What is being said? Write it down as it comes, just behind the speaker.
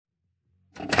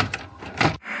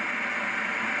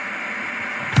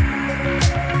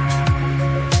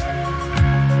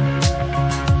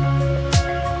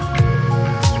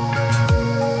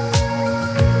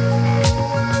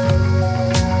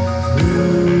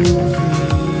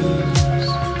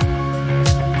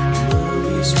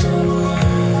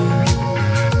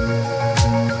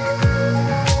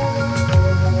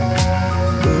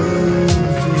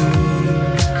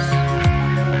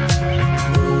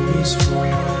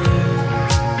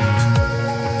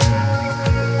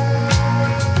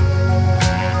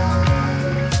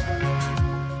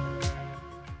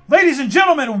and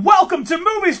gentlemen, welcome to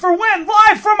Movies for When,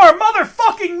 live from our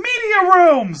motherfucking media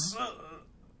rooms!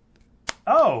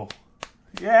 Oh.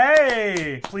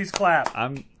 Yay! Please clap.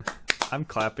 I'm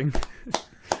clapping.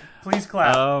 Please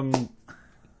clap.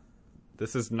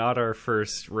 This is not our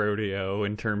first rodeo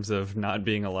in terms of not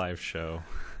being a live show.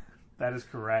 That is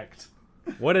correct.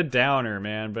 What a downer,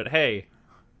 man. But hey,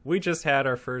 we just had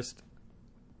our first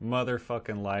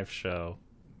motherfucking live show.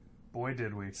 Boy,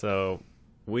 did we. So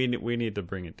we need to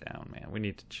bring it down, man. We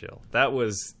need to chill. That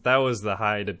was the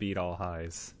high to beat all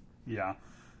highs. Yeah.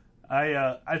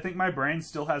 I think my brain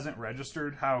still hasn't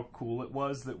registered how cool it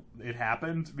was that it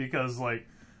happened, because like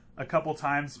a couple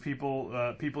times people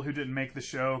who didn't make the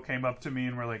show came up to me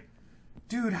and were like,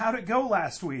 "Dude, how'd it go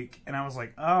last week?" And I was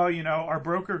like, "Oh, you know, our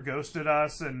broker ghosted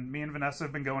us, and me and Vanessa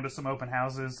have been going to some open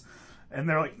houses." And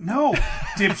they're like, "No,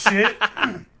 dipshit."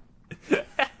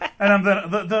 And I'm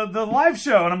the live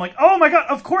show, and I'm like, "Oh my god,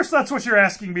 of course that's what you're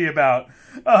asking me about."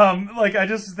 Like, I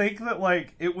just think that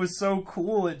like it was so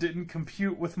cool it didn't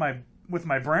compute with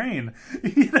my brain,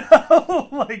 you know,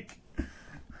 like.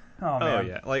 Oh man. Oh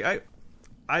yeah, like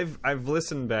I've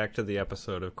listened back to the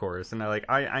episode, of course, and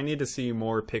I need to see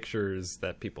more pictures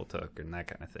that people took and that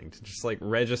kind of thing to just like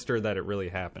register that it really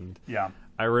happened. Yeah.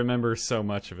 I remember so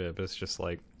much of it, but it's just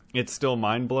like, it's still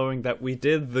mind-blowing that we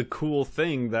did the cool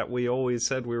thing that we always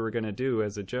said we were going to do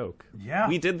as a joke. Yeah.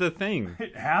 We did the thing.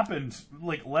 It happened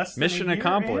like less than Mission a year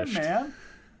accomplished. in, man.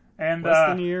 And Less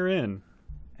than a year in.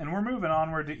 And we're moving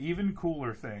onward to even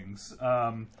cooler things.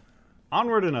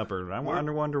 Onward and upward. I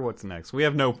wonder what's next. We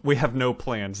have no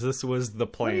plans. This was the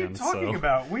plan. What are you talking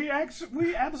about? We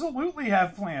absolutely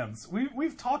have plans.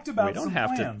 We've talked about some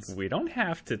plans. We don't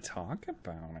have to talk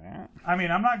about it. I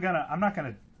mean, I'm not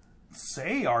gonna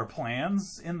say our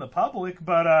plans in the public,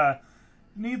 but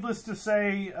needless to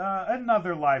say,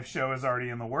 another live show is already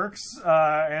in the works,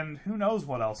 and who knows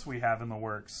what else we have in the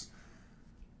works.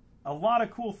 A lot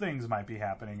of cool things might be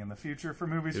happening in the future for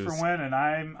Movies for When, and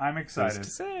I'm excited. Who's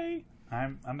to say?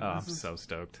 I'm so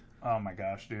stoked. Oh my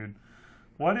gosh, dude!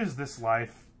 What is this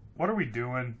life? What are we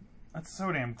doing? That's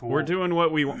so damn cool. We're doing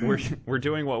what we're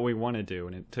doing what we want to do,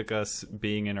 and it took us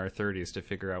being in our 30s to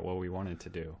figure out what we wanted to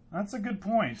do. That's a good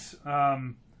point.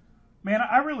 Man,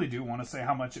 I really do want to say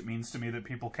how much it means to me that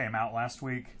people came out last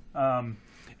week.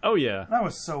 Oh yeah, that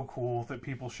was so cool that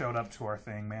people showed up to our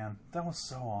thing, man. That was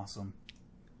so awesome.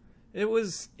 It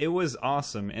was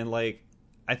awesome, and like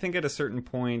I think at a certain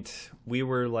point we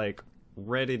were like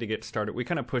ready to get started. We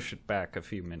kind of pushed it back a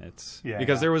few minutes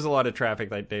because there was a lot of traffic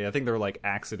that day. I think there were like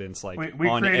accidents like we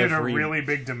on created every... a really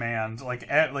big demand. Like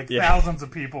thousands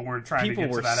of people were trying to get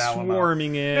to that Alamo. People were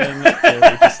swarming in.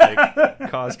 It just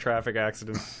like caused traffic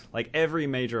accidents. Like every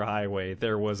major highway,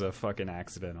 there was a fucking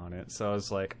accident on it. So I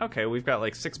was like, okay, we've got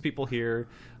like 6 people here.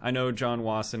 I know John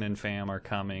Wasson and fam are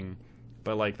coming,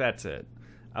 but like that's it.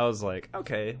 I was like,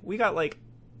 okay, we got like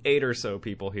 8 or so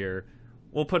people here.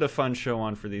 We'll put a fun show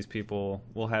on for these people.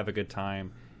 We'll have a good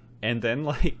time. And then,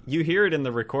 like, you hear it in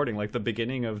the recording, like, the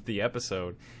beginning of the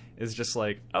episode is just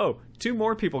like, oh, 2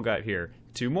 more people got here.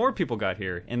 2 more people got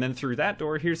here. And then through that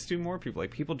door, here's 2 more people.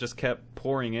 Like, people just kept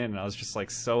pouring in, and I was just, like,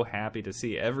 so happy to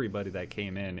see everybody that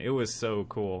came in. It was so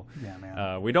cool. Yeah,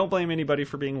 man. We don't blame anybody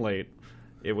for being late.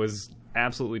 It was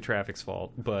absolutely traffic's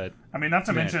fault, but... I mean, not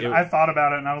to mention, I thought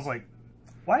about it, and I was like,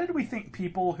 why did we think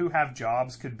people who have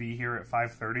jobs could be here at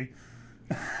 5:30?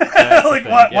 Like,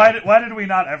 why did we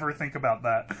not ever think about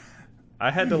that?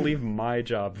 I had to leave my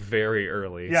job very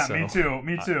early. Yeah, so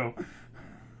me too.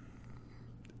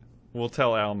 We'll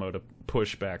tell Alamo to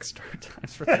push back start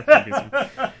times for their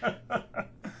movies.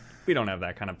 We don't have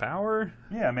that kind of power.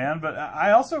 Yeah, man, but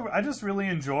I just really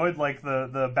enjoyed like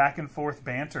the back and forth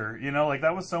banter. You know, like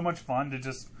that was so much fun to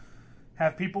just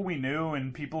have people we knew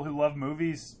and people who love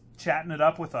movies chatting it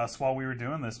up with us while we were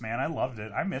doing this, man. I loved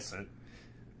it. I miss it.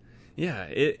 Yeah,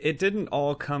 it didn't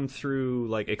all come through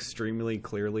like extremely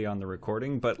clearly on the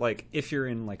recording, but like if you're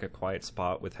in like a quiet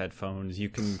spot with headphones, you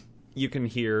can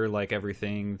hear like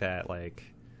everything that like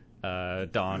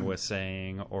Don was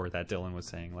saying or that Dylan was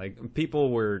saying. Like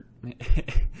people were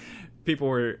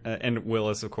and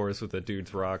Willis, of course, with the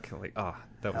Dude's Rock. Like,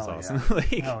 that was awesome. Yeah. Like,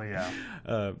 hell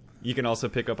yeah. You can also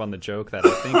pick up on the joke that I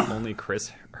think only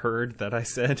Chris heard that I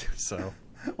said. So,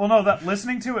 well, no, that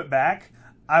listening to it back,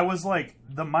 I was like,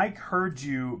 the mic heard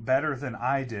you better than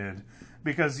I did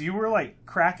because you were like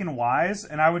cracking wise,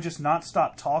 and I would just not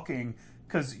stop talking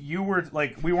because you were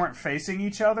like, we weren't facing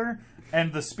each other,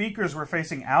 and the speakers were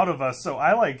facing out of us. So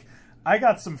I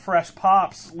got some fresh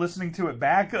pops listening to it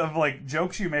back of like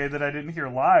jokes you made that I didn't hear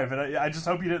live, and I just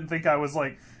hope you didn't think I was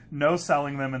like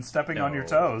no-selling them and stepping on your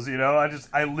toes. You know,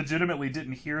 I legitimately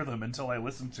didn't hear them until I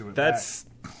listened to it.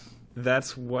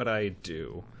 that's what I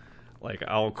do. Like,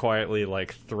 I'll quietly,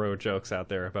 like, throw jokes out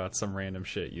there about some random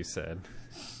shit you said.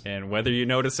 And whether you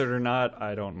notice it or not,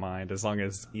 I don't mind. As long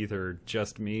as either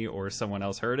just me or someone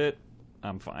else heard it,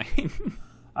 I'm fine.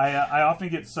 I often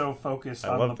get so focused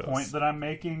on the those. point that I'm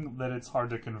making that it's hard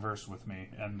to converse with me,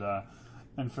 and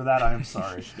for that I am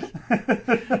sorry.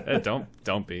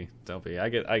 Don't be. I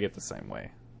get the same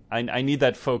way. I need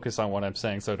that focus on what I'm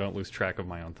saying so I don't lose track of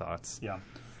my own thoughts. Yeah,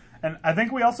 and I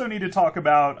think we also need to talk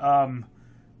about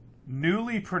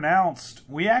newly pronounced.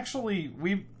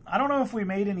 I don't know if we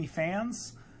made any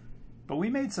fans, but we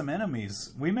made some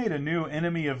enemies. We made a new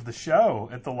enemy of the show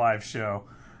at the live show.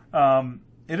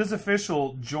 It is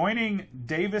official. Joining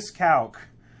Davis Kauk.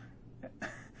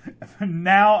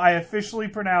 Now I officially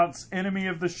pronounce enemy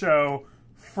of the show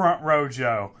Front Row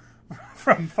Joe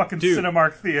from fucking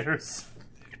Cinemark Theaters.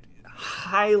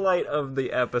 Highlight of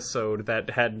the episode that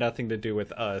had nothing to do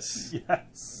with us.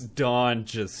 Yes. Don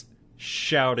just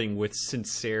shouting with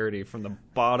sincerity from the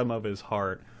bottom of his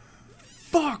heart,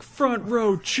 "Fuck Front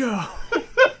Row Joe!"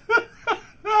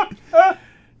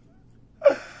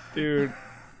 Dude,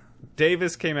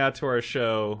 Davis came out to our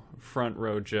show. Front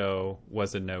Row Joe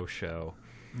was a no-show.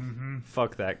 Mm-hmm.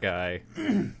 Fuck that guy.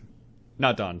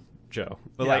 Not Don, Joe.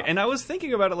 But yeah. and I was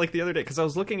thinking about it like the other day because I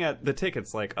was looking at the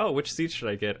tickets like, oh, which seats should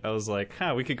I get? I was like,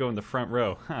 we could go in the front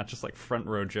row. Just like Front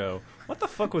Row Joe. What the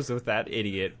fuck was with that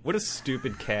idiot? What a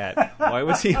stupid cat. Why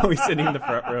was he always sitting in the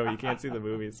front row? You can't see the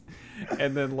movies.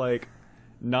 And then like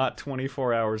not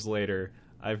 24 hours later,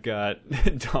 I've got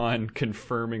Don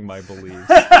confirming my beliefs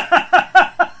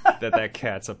that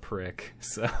cat's a prick.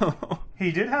 So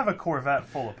he did have a Corvette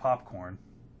full of popcorn.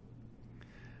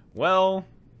 Well,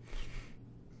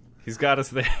 he's got us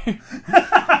there.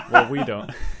 Well, we don't.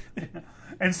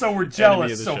 And so we're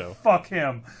jealous, so show. Fuck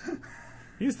him.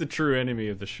 He's the true enemy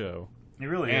of the show. He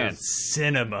really and is.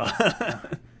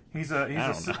 Cinema. He's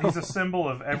a symbol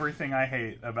of everything I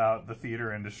hate about the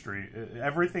theater industry.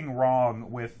 Everything wrong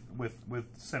with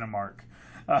Cinemark.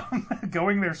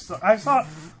 Going there, I saw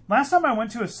last time I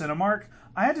went to a Cinemark,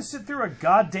 I had to sit through a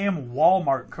goddamn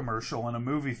Walmart commercial in a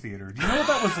movie theater. Do you know what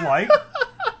that was like?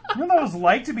 You know what that was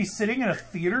like to be sitting in a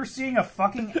theater seeing a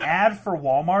fucking ad for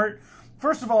Walmart?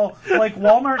 First of all, like,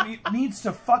 Walmart needs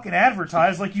to fucking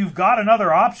advertise like you've got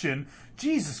another option.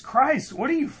 Jesus Christ, what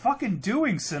are you fucking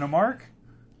doing, Cinemark?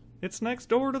 It's next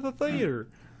door to the theater.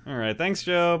 All right, thanks,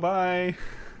 Joe. Bye.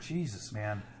 Jesus,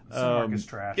 man. Cinemark is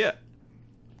trash. Yeah.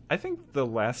 I think the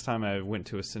last time I went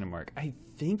to a Cinemark, I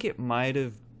think it might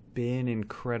have been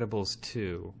Incredibles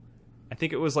 2. I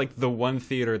think it was like the one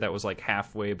theater that was like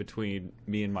halfway between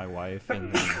me and my wife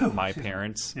and my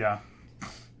parents. Yeah.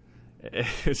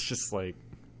 It's just like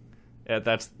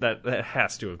that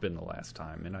has to have been the last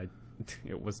time, and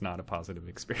it was not a positive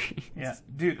experience. Yeah,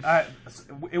 dude.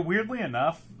 Weirdly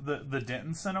enough, the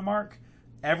Denton Cinemark,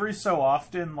 every so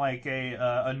often, like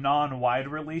a non-wide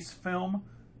release film,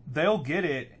 they'll get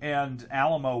it and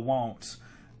Alamo won't,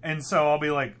 and so I'll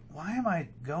be like, why am I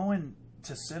going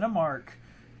to Cinemark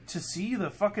to see the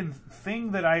fucking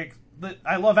thing that I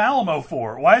love Alamo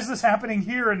for? Why is this happening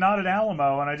here and not at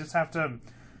Alamo? And I just have to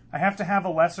have a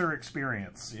lesser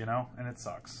experience, you know, and it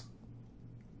sucks.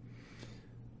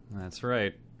 That's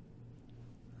right.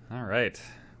 All right.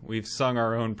 We've sung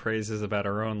our own praises about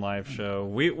our own live show.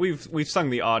 We've sung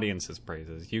the audience's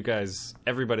praises. You guys,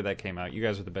 everybody that came out, you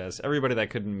guys are the best. Everybody that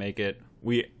couldn't make it,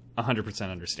 we 100%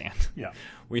 understand. Yeah.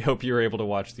 We hope you were able to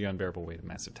watch The Unbearable Weight of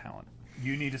Massive Talent.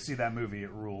 You need to see that movie.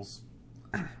 It rules.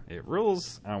 It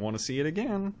rules. I want to see it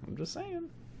again. I'm just saying.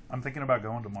 I'm thinking about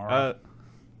going tomorrow.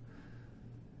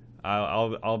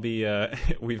 I'll be.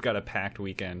 We've got a packed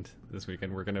weekend this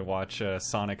weekend. We're gonna watch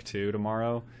Sonic 2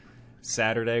 tomorrow.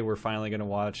 Saturday we're finally gonna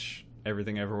watch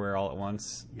Everything Everywhere All at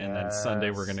Once, and then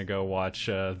Sunday we're gonna go watch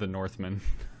The Northman.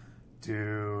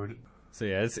 Dude. So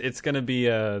yeah, it's gonna be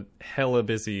a hella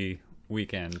busy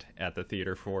weekend at the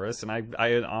theater for us, and I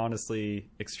am honestly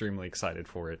extremely excited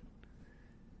for it.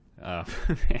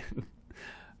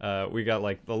 We got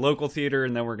like the local theater,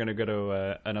 and then we're gonna go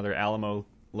to another Alamo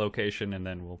location, and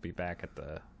then we'll be back at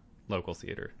the local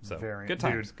theater. So good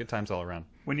times all around.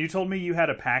 When you told me you had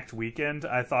a packed weekend,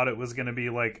 I thought it was going to be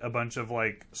like a bunch of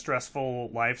like stressful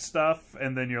life stuff,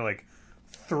 and then you're like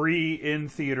 3 in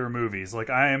theater movies. Like,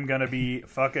 I am going to be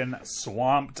fucking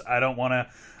swamped. I'm not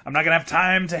going to have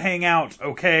time to hang out,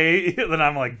 okay? Then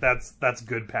I'm like, that's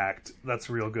good packed. That's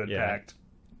real good packed.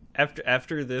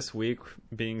 After this week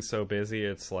being so busy,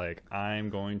 it's like, I'm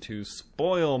going to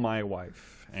spoil my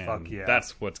wife. And fuck yeah.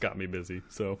 That's what's got me busy.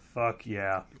 So fuck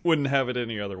yeah. Wouldn't have it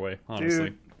any other way, honestly.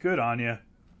 Dude, good on you.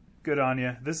 Good on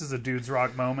you. This is a dude's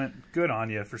rock moment. Good on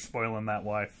you for spoiling that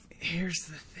wife. Here's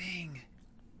the thing.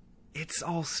 It's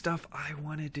all stuff I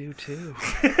want to do too.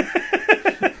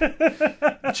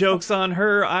 Joke's on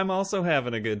her. I'm also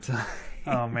having a good time.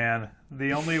 Oh man,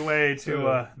 the only way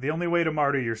to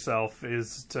martyr yourself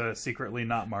is to secretly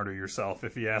not martyr yourself,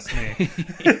 if you ask me.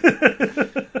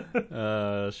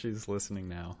 She's listening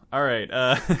now. All right.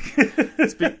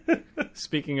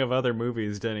 Speaking of other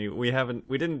movies, Denny, we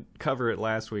didn't cover it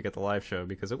last week at the live show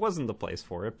because it wasn't the place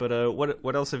for it. But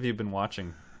what else have you been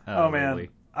watching? Man, lately?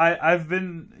 I've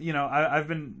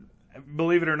been,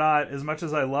 believe it or not, as much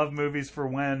as I love movies for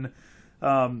when,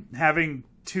 having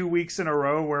 2 weeks in a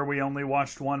row where we only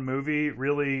watched one movie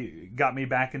really got me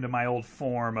back into my old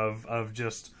form of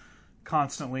just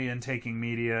constantly intaking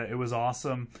media. It was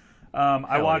awesome.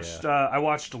 I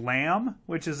watched Lamb,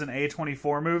 which is an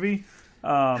A24 movie.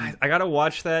 I gotta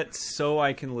watch that so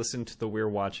I can listen to the We're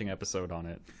Watching episode on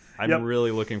it. I'm really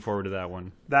looking forward to that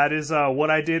one. That is what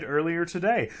I did earlier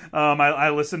today. I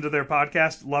listened to their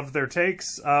podcast, loved their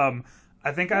takes. I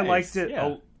think I liked it.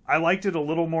 Yeah. I liked it a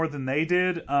little more than they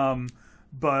did.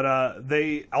 But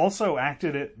they also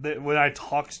acted it that when I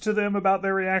talked to them about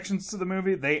their reactions to the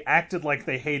movie, they acted like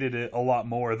they hated it a lot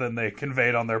more than they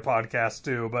conveyed on their podcast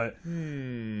too. But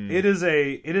it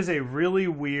is a really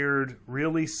weird,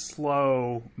 really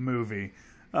slow movie,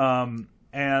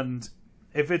 and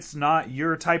if it's not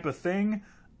your type of thing,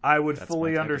 I would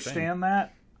fully understand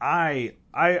that. I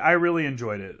really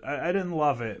enjoyed it. I didn't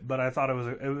love it, but I thought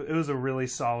it was a really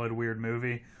solid, weird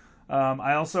movie.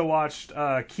 I also watched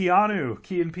Key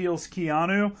and Peele's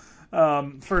Keanu.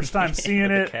 First time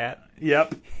seeing it. Cat.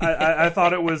 Yep. I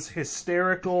thought it was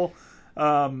hysterical.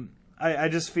 I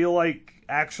just feel like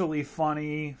actually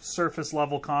funny, surface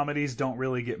level comedies don't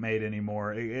really get made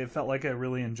anymore. It felt like a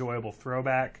really enjoyable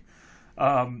throwback.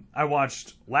 I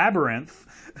watched Labyrinth,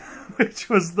 which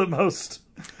was the most...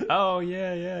 Oh,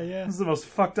 yeah. This is the most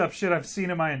fucked up shit I've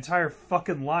seen in my entire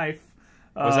fucking life.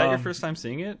 Was that your first time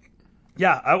seeing it?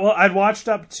 Yeah, I'd watched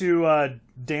up to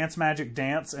Dance Magic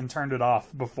Dance and turned it off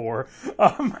before,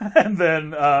 and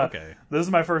then this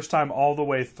is my first time all the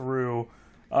way through.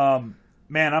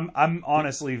 Man, I'm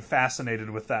honestly fascinated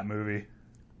with that movie.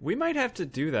 We might have to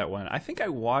do that one. I think I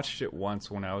watched it once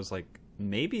when I was like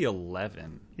maybe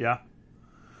 11. Yeah,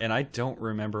 and I don't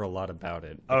remember a lot about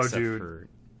it except for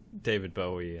David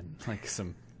Bowie and like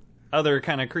some other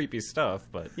kind of creepy stuff,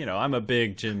 but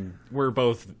we're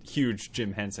both huge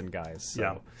Jim Henson guys,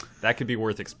 so that could be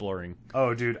worth exploring.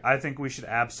 Oh dude, I think we should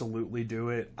absolutely do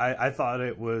it. I thought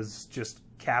it was just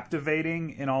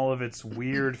captivating in all of its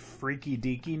weird freaky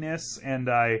deakiness, and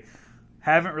I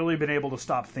haven't really been able to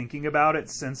stop thinking about it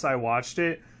since I watched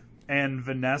it, and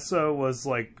Vanessa was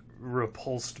like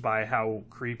repulsed by how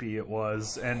creepy it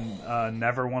was and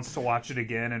never wants to watch it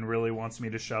again and really wants me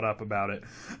to shut up about it.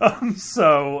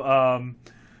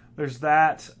 There's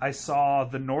that. I saw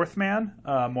The Northman,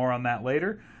 more on that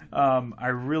later. I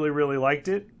really liked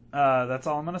it. That's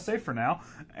all I'm going to say for now.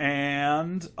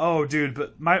 And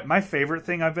but my favorite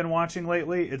thing I've been watching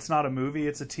lately, it's not a movie,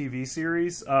 it's a TV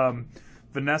series.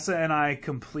 Vanessa and I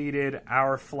completed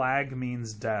Our Flag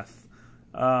Means Death.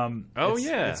 It's on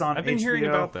I've been HBO. hearing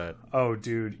about that. Oh,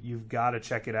 dude, you've got to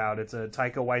check it out. It's a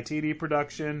Taika Waititi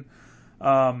production.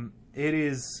 It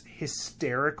is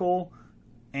hysterical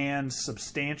and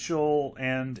substantial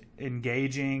and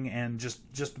engaging and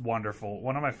just wonderful.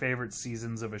 One of my favorite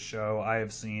seasons of a show I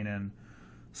have seen in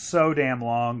so damn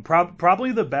long.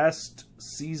 Probably the best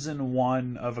season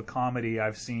 1 of a comedy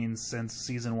I've seen since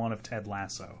season 1 of Ted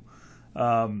Lasso.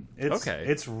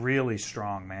 It's really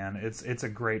strong, man. It's a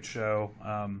great show.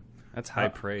 That's high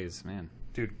praise, man.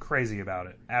 Dude, crazy about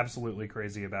it. Absolutely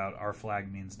crazy about Our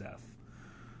Flag Means Death.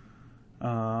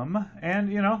 And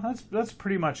that's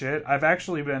pretty much it. I've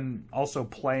actually been also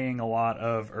playing a lot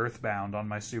of Earthbound on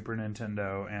my Super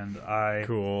Nintendo, and I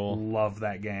love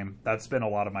that game. That's been a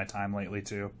lot of my time lately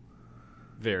too.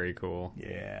 Very cool.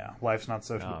 Yeah, life's not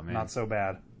so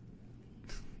bad.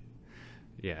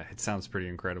 Yeah, it sounds pretty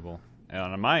incredible. And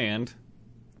on my end,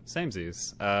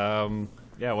 samesies.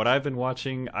 What I've been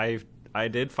watching, I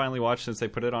did finally watch, since they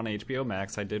put it on HBO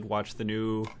Max, I did watch the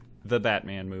new The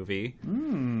Batman movie.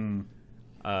 Very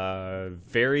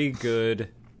good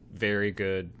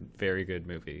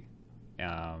movie.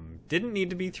 Didn't need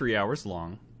to be 3 hours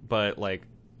long, but like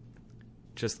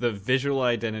just the visual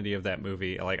identity of that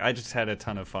movie, like I just had a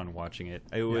ton of fun watching it.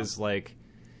 It was like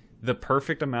the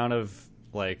perfect amount of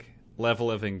like level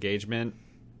of engagement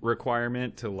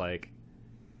requirement to like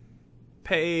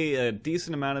pay a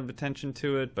decent amount of attention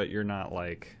to it, but you're not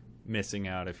like missing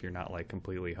out if you're not like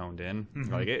completely honed in.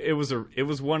 Like it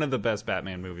was one of the best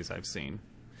Batman movies I've seen.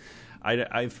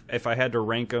 If I had to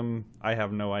rank them, I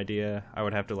have no idea. I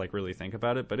would have to like really think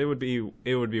about it, but it would be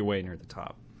way near the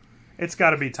top. It's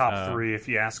got to be top 3 if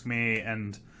you ask me,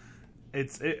 and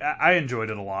I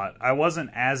enjoyed it a lot. I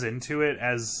wasn't as into it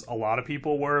as a lot of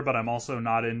people were, but I'm also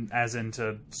not as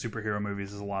into superhero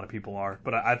movies as a lot of people are.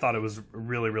 But I thought it was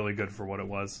really, really good for what it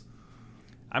was.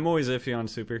 I'm always iffy on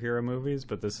superhero movies,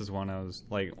 but this is one I was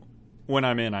like, when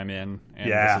I'm in, and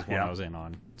yeah, this is one I was in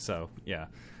on. So yeah.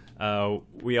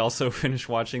 We also finished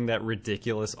watching that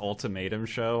ridiculous Ultimatum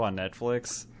show on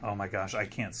Netflix. Oh my gosh, I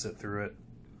can't sit through it.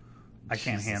 I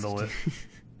can't handle it.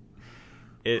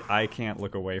 I can't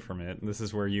look away from it. This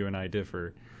is where you and I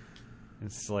differ.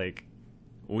 It's like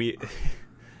we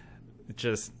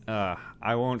just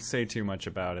I won't say too much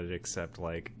about it except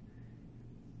like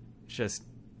just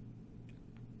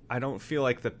I don't feel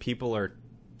like the people are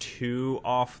too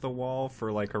off the wall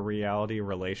for like a reality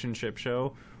relationship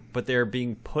show, but they're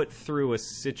being put through a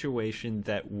situation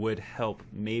that would help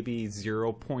maybe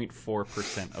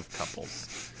 0.4% of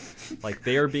couples. Like,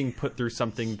 they are being put through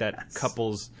something that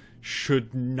couples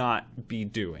should not be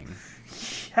doing.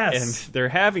 Yes. And they're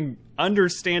having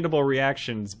understandable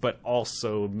reactions, but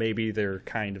also maybe they're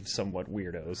kind of somewhat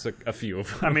weirdos, a few of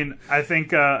them. I mean, I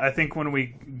think when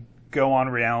we go on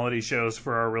reality shows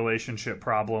for our relationship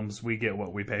problems, we get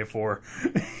what we pay for.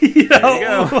 You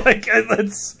know, like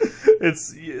it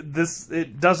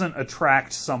doesn't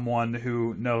attract someone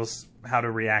who knows how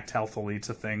to react healthily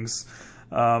to things.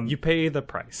 You pay the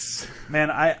price. Man,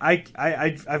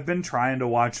 I've been trying to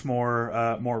watch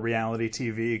more reality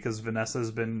TV because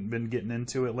Vanessa's been getting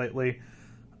into it lately.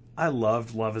 I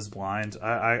loved Love Is Blind.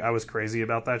 I was crazy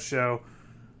about that show.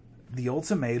 The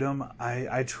Ultimatum,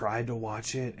 I tried to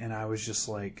watch it and I was just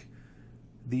like,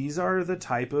 these are the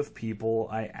type of people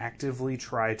I actively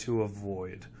try to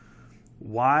avoid.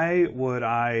 Why would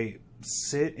I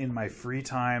sit in my free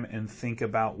time and think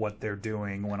about what they're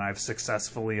doing when I've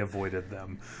successfully avoided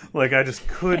them? Like, I just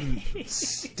couldn't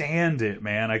stand it,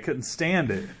 man. I couldn't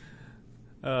stand it.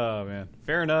 Oh, man.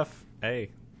 Fair enough.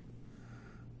 Hey.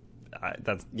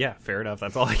 Fair enough.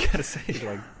 That's all I gotta say.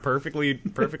 Like, perfectly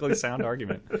sound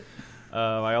argument.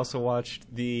 I also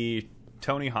watched the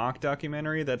Tony Hawk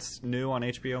documentary that's new on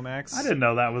HBO Max. I didn't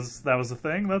know that was a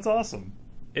thing. That's awesome.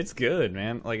 It's good,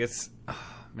 man. Like, it's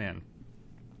man.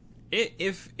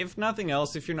 If nothing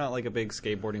else, if you're not like a big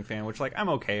skateboarding fan, which like I'm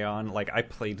okay on, like I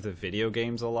played the video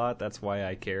games a lot. That's why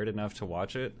I cared enough to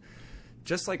watch it.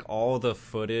 Just like all the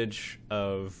footage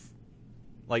of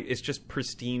like it's just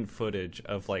pristine footage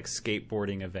of like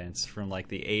skateboarding events from like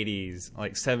the 80s,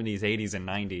 like 70s, 80s and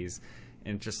 90s,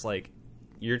 and just like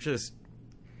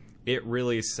it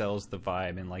really sells the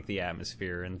vibe and like the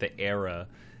atmosphere and the era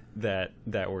that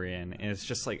we're in, and it's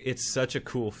just like it's such a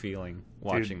cool feeling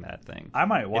watching that thing. I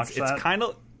might watch that.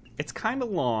 It's kind of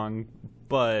long,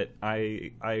 but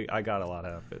I got a lot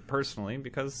out of it personally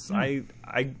because I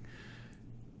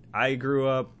grew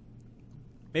up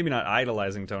maybe not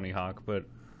idolizing Tony Hawk, but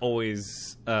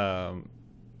always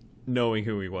knowing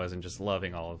who he was and just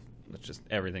loving just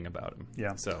everything about him.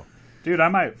 Yeah. So, dude, I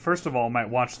might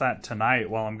watch that tonight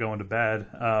while I'm going to bed.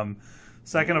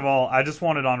 Second of all, I just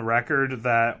wanted on record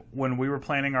that when we were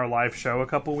planning our live show a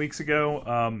couple weeks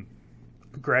ago,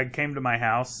 Greg came to my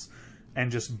house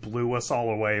and just blew us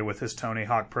all away with his Tony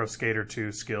Hawk Pro Skater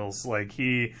 2 skills. Like,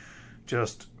 he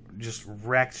just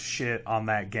wrecked shit on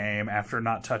that game after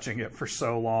not touching it for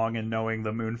so long and knowing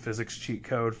the moon physics cheat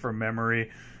code from memory.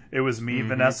 It was me,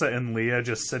 Vanessa, and Leah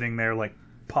just sitting there like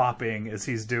popping as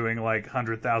he's doing like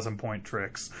 100,000 point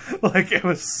tricks. Like, it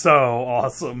was so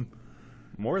awesome.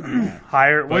 More than that.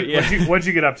 Higher. What'd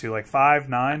you get up to? Like 5,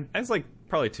 9? It's like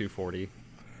probably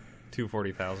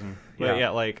 240,000. But Yeah. yeah,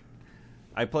 like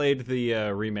I played the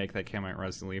remake that came out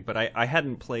recently, but I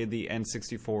hadn't played the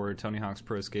N64 Tony Hawk's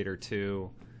Pro Skater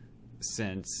 2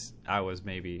 since I was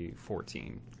maybe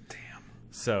 14. Damn.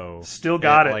 So still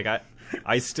got it. Like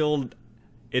I still,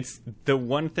 it's the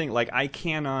one thing. Like I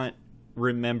cannot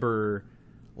remember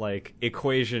like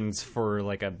equations for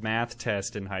like a math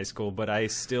test in high school, but I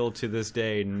still to this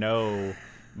day know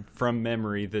from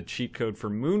memory the cheat code for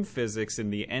moon physics in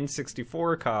the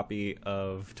N64 copy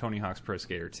of Tony Hawk's Pro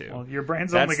Skater 2. Well, your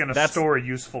brain's only going to store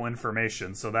useful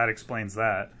information, so that explains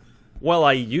that. Well,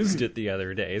 I used it the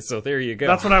other day, so there you go.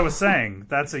 That's what I was saying.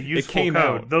 That's a useful came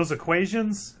code. out. Those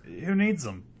equations, who needs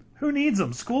them? Who needs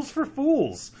them? School's for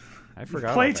fools. I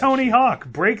forgot. Play about that Tony shit. Hawk.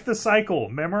 Break the cycle.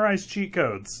 Memorize cheat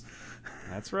codes.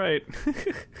 That's right.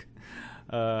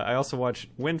 I also watched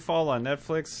Windfall on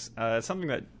Netflix. It's something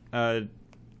that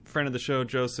friend of the show,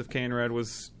 Joseph Cainrad,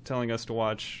 was telling us to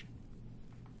watch.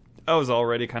 I was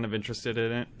already kind of interested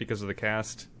in it because of the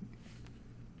cast.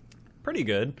 Pretty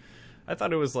good. I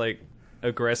thought it was like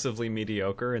aggressively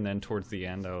mediocre, and then towards the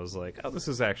end I was like, oh, this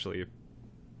is actually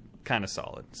kind of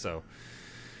solid. So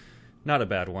not a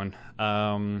bad one.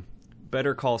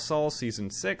 Better Call Saul season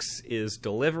 6 is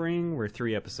delivering. We're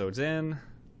 3 episodes in.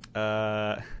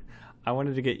 I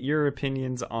wanted to get your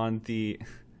opinions on the...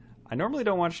 I normally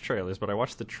don't watch trailers, but I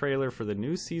watched the trailer for the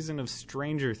new season of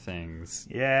Stranger Things.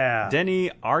 Yeah.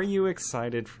 Denny, are you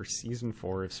excited for season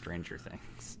 4 of Stranger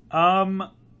Things?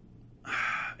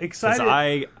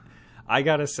 Excited. I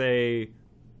gotta say,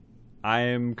 I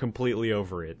am completely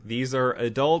over it. These are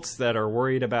adults that are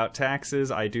worried about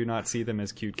taxes. I do not see them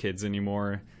as cute kids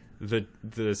anymore.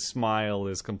 The smile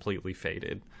is completely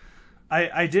faded.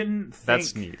 I didn't think...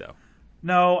 That's me, though.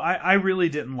 No, I really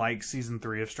didn't like season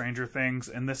 3 of Stranger Things,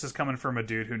 and this is coming from a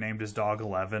dude who named his dog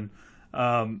 11.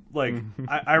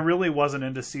 I really wasn't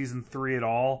into season 3 at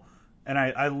all, and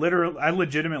I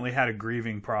legitimately had a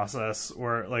grieving process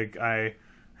where, like, I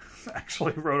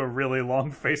actually wrote a really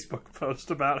long Facebook post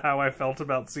about how I felt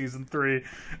about season 3,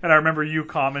 and I remember you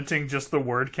commenting just the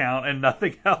word count and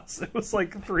nothing else. It was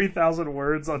like 3,000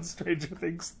 words on Stranger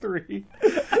Things 3.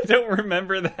 I don't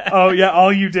remember that. Oh yeah,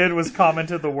 all you did was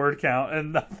commented the word count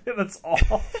and nothing. That's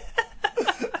all.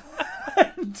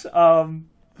 And,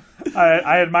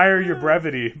 I admire your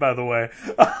brevity, by the way.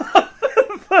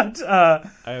 But I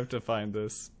have to find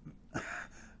this.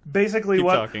 Basically, Keep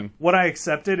talking. What I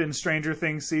accepted in Stranger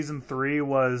Things season 3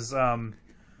 was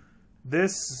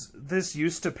this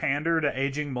used to pander to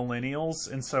aging millennials,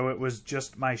 and so it was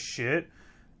just my shit.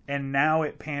 And now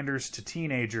it panders to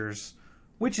teenagers,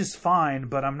 which is fine,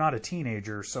 but I'm not a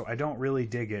teenager, so I don't really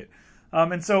dig it.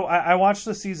 And so I watched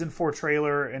the season 4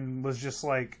 trailer and was just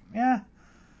like, yeah.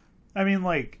 I mean,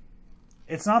 like,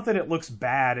 it's not that it looks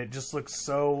bad, it just looks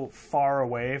so far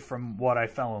away from what I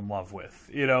fell in love with.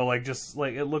 You know, like, just,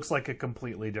 like, it looks like a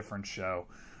completely different show.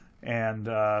 And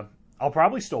I'll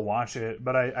probably still watch it,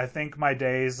 but I think my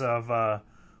days of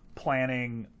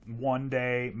planning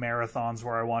one-day marathons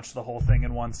where I watch the whole thing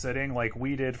in one sitting, like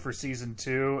we did for season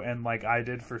 2 and like I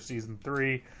did for season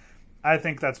 3, I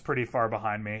think that's pretty far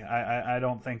behind me. I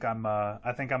don't think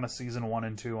I think I'm a season 1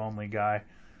 and 2 only guy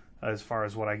as far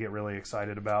as what I get really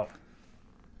excited about.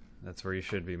 That's where you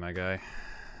should be, my guy.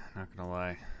 Not gonna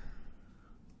lie.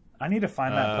 I need to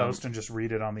find that post and just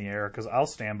read it on the air, because I'll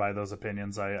stand by those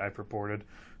opinions I purported.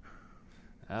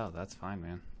 Oh, that's fine,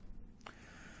 man.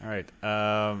 All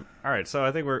right. So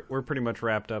I think we're pretty much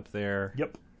wrapped up there.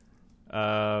 Yep.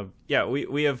 Yeah,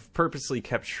 we have purposely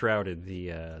kept shrouded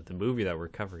the movie that we're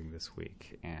covering this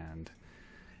week, and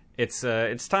it's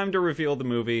time to reveal the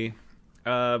movie.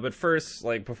 But first,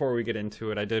 like, before we get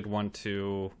into it, I did want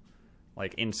to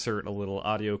like insert a little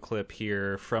audio clip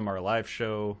here from our live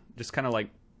show, just kind of like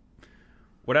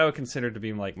what I would consider to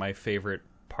be like my favorite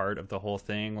part of the whole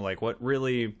thing, like what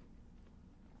really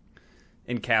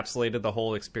encapsulated the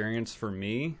whole experience for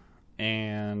me.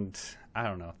 And I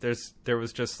don't know, there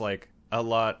was just like a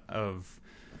lot of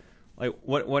like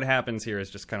what happens here is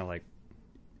just kind of like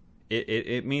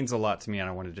it means a lot to me, and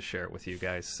I wanted to share it with you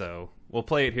guys. So we'll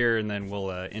play it here, and then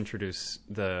we'll introduce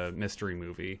the mystery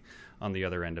movie on the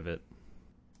other end of it.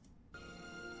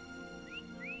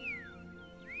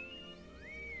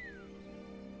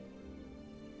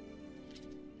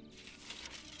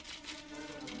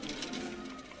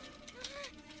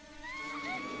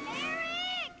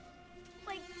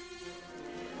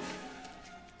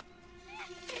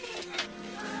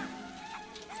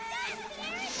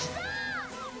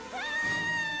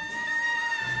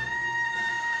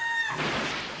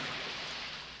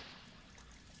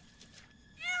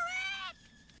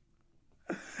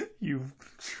 You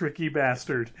tricky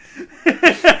bastard.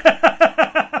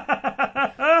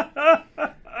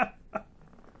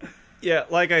 Yeah,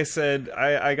 like I said,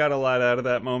 I got a lot out of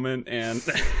that moment, and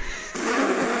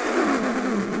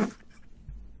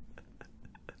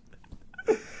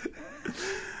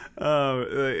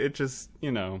it just,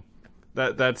 you know,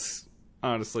 that's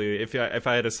honestly, if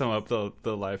I had to sum up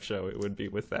the live show, it would be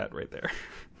with that right there.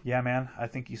 Yeah, man, I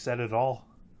think you said it all.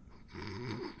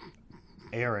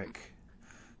 Eric.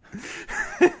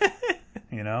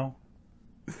 You know?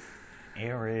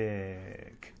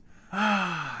 Eric.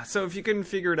 So if you couldn't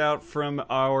figure it out from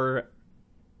our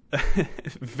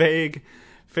vague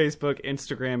Facebook,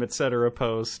 Instagram, etc.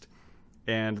 post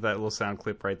and that little sound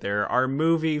clip right there, our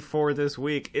movie for this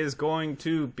week is going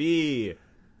to be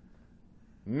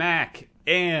Mac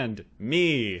and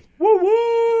Me. Woo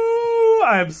woo!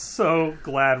 I'm so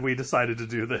glad we decided to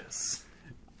do this.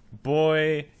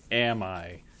 Boy, am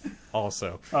I.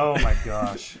 Also. Oh my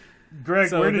gosh. Greg,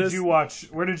 So where did you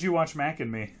watch Mac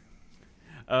and Me?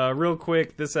 Real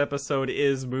quick, this episode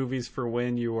is Movies for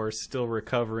when you are still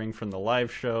recovering from the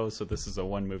live show, so this is a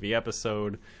one-movie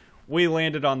episode. We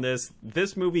landed on this.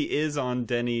 This movie is on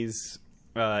Denny's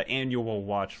annual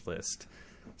watch list.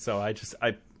 So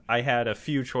I had a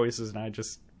few choices, and I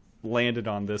just landed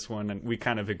on this one, and we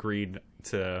kind of agreed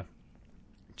to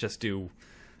just do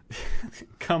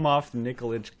come off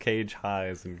Nicolas Cage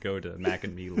highs and go to Mac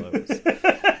and Me lows.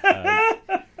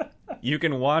 You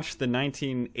can watch the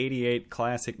 1988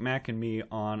 classic Mac and Me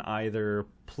on either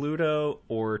Pluto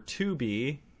or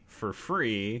Tubi for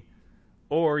free,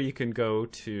 or you can go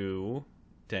to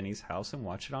Denny's house and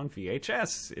watch it on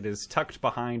VHS. It is tucked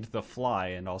behind The Fly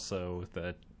and also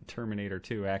the Terminator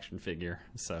 2 action figure.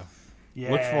 So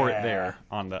look for it there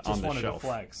on the shelf.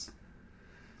 Flex.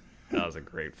 That was a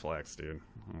great flex, dude.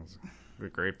 That was a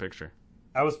great picture.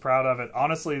 I was proud of it.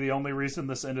 Honestly, the only reason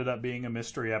this ended up being a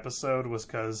mystery episode was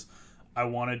because I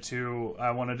wanted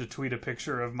to tweet a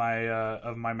picture of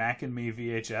my Mac and Me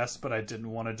VHS, but I didn't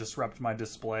want to disrupt my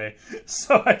display,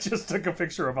 so I just took a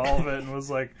picture of all of it and was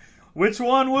like, "Which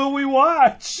one will we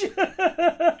watch?"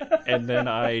 And then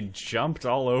I jumped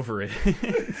all over it.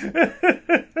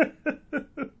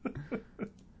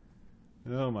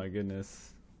 Oh my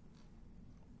goodness!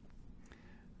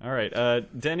 All right,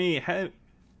 Denny.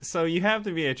 So you have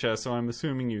the VHS, so I'm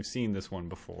assuming you've seen this one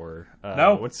before.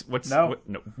 No. What?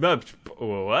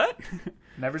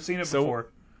 Never seen it before.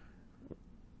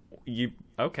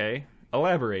 Okay?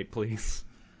 Elaborate, please.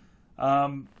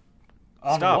 On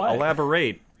Stop. what?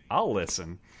 Elaborate. I'll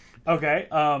listen. Okay.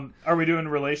 Are we doing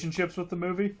relationships with the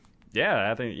movie?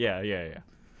 Yeah, I think. Yeah.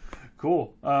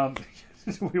 Cool.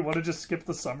 We want to just skip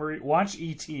the summary. Watch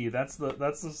E.T. That's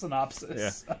the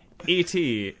synopsis. Yeah.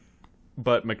 E.T.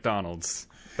 but McDonald's.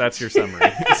 That's your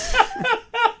summary.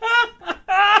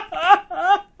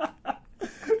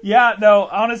 Yeah, no,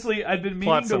 honestly, I've been meaning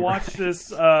Plot to summary. watch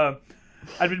this. I've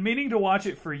been meaning to watch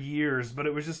it for years, but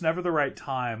it was just never the right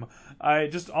time. I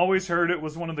just always heard it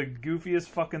was one of the goofiest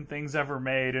fucking things ever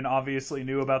made, and obviously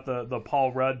knew about the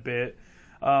Paul Rudd bit.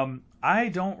 I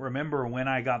don't remember when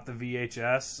I got the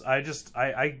VHS.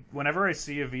 I whenever I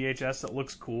see a VHS that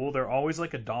looks cool, they're always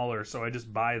like $1, so I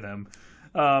just buy them.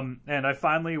 And I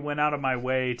finally went out of my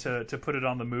way to put it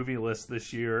on the movie list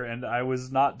this year, and I was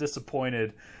not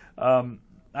disappointed.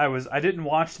 I didn't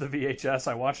watch the VHS.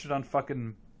 I watched it on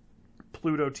fucking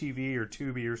Pluto TV or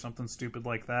Tubi or something stupid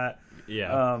like that.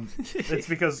 Yeah. It's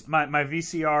because my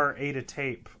VCR ate a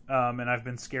tape, and I've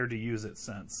been scared to use it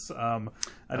since. I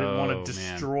didn't want to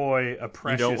destroy a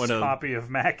precious copy of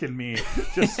Mac and Me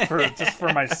just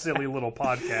for my silly little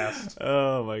podcast.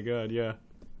 Oh my god, yeah.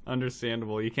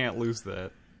 Understandable. You can't lose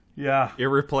that. Yeah.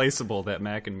 Irreplaceable, that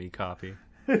Mac and Me copy.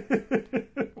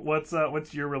 What's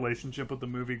your relationship with the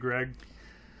movie, Greg?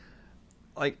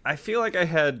 Like, I feel like I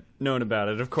had known about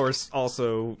it. Of course,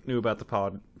 also knew about the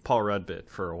Paul Rudd bit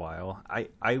for a while.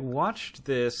 I watched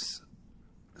this,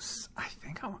 I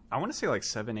think I want to say like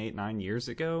 7, 8, 9 years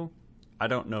ago. I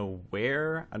don't know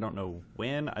where. I don't know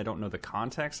when. I don't know the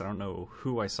context. I don't know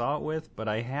who I saw it with. But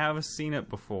I have seen it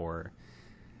before.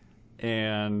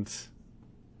 And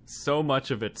so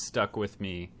much of it stuck with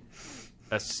me,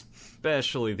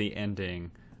 especially the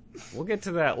ending. We'll get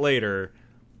to that later.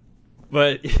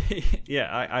 But yeah,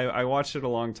 I watched it a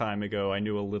long time ago. I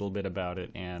knew a little bit about it,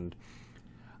 and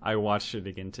I watched it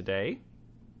again today,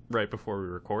 right before we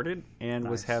recorded, and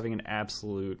was having an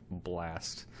absolute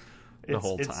blast the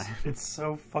whole time. It's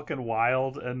so fucking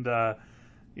wild, and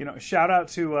shout out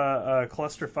to a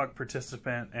Clusterfuck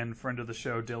participant and friend of the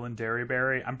show, Dylan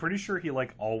Derryberry. I'm pretty sure he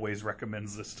always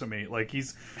recommends this to me. Like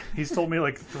he's told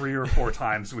me 3 or 4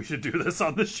 times we should do this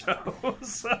on the show.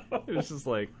 So it was just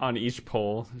like on each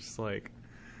poll, just like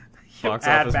box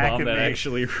office bomb that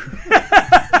actually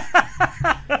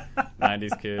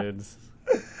 90s kids,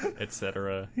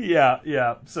 etc.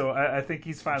 Yeah. So I think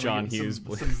he's finally John getting Hughes,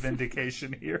 some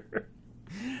vindication here.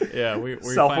 Yeah, we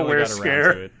self-aware finally got scare.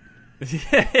 around to it.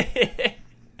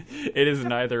 It is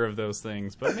neither of those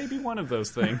things, but maybe one of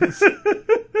those things.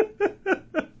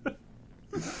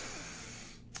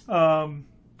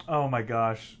 Oh my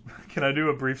gosh. Can I do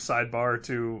a brief sidebar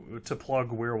to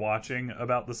plug We're Watching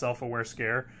about the self-aware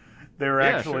scare? They were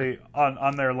actually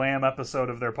on their Lamb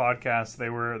episode of their podcast, they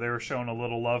were showing a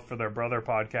little love for their brother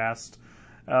podcast.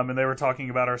 And they were talking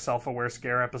about our self-aware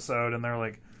scare episode, and they're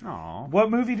like, "Aw,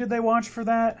 what movie did they watch for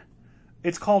that?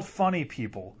 It's called Funny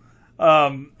People."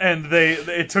 And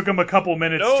it took them a couple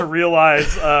minutes to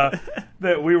realize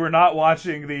that we were not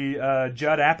watching the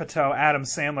Judd Apatow Adam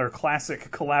Sandler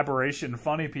classic collaboration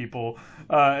Funny People.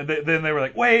 Then they were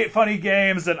like, "Wait, Funny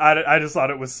Games," and I just thought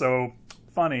it was so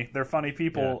funny. They're funny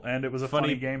people, and it was a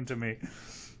funny game to me.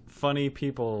 funny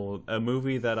people, a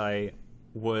movie that I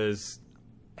was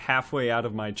halfway out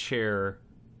of my chair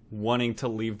wanting to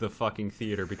leave the fucking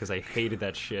theater because I hated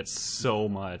that shit so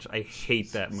much. I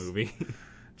hate that movie.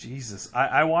 Jesus.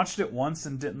 I watched it once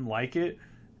and didn't like it,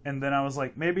 and then I was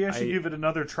like, maybe I should give it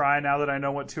another try now that I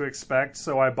know what to expect.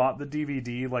 So I bought the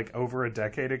DVD like over a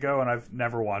decade ago, and I've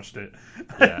never watched it.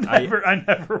 Yeah, I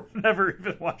never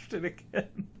even watched it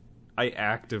again. I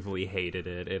actively hated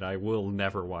it, and I will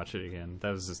never watch it again.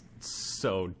 That was just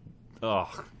so... Oh,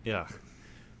 yeah.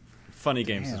 Funny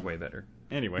Games is way better.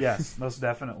 Anyway. Yes, most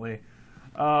definitely.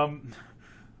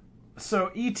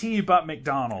 So, E.T. bought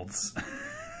McDonald's.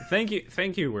 Thank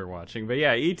you we're watching. But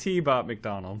yeah, E.T. bought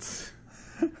McDonald's.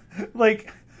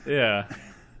 Like... Yeah.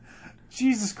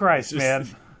 Jesus Christ, man.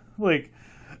 Like,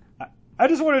 I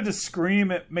just wanted to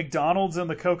scream at McDonald's and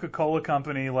the Coca-Cola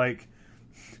Company, like...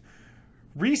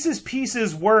 Reese's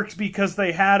Pieces worked because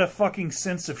they had a fucking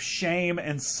sense of shame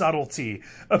and subtlety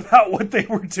about what they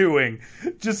were doing.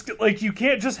 Just like, you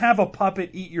can't just have a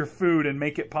puppet eat your food and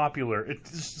make it popular.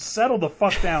 Just settle the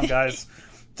fuck down, guys.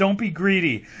 Don't be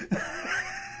greedy.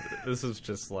 This is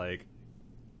just like,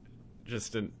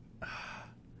 just a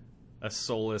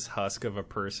soulless husk of a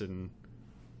person,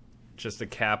 just a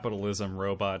capitalism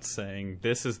robot saying,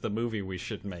 this is the movie we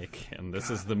should make, and this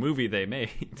is the movie they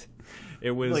made.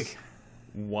 It was... like,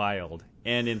 wild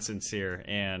and insincere,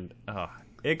 and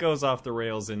it goes off the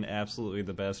rails in absolutely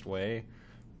the best way,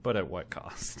 but at what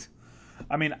cost?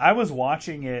 I mean, I was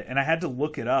watching it and I had to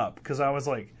look it up because I was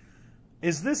like,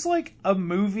 is this like a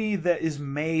movie that is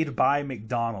made by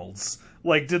McDonald's?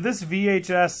 Like, did this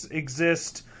VHS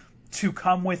exist to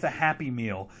come with a Happy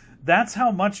Meal? That's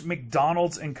how much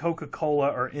McDonald's and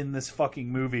Coca-Cola are in this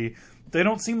fucking movie. They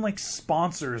don't seem like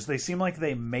sponsors. They seem like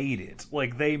they made it.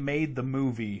 Like, they made the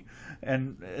movie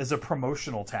and as a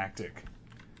promotional tactic.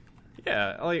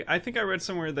 Yeah, like, I think I read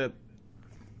somewhere that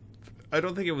I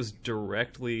don't think it was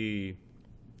directly,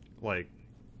 like,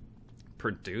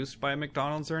 produced by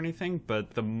McDonald's or anything,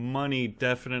 but the money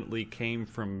definitely came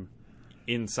from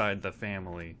inside the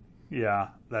family. Yeah,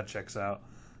 that checks out.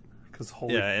 Because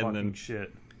holy fucking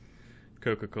shit.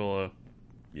 Coca-Cola,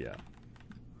 yeah.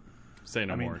 Say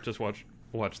no more. Just watch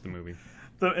the movie.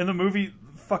 In the movie,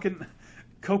 fucking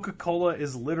Coca-Cola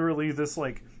is literally this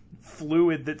like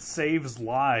fluid that saves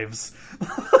lives.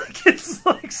 Like, it's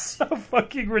like so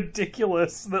fucking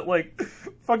ridiculous that like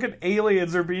fucking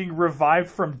aliens are being revived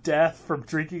from death from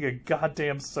drinking a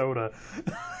goddamn soda.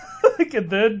 Like, and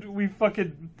then we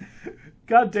fucking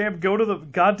goddamn go to the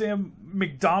goddamn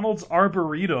McDonald's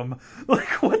Arboretum.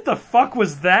 Like, what the fuck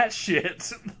was that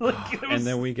shit? Like, it was... And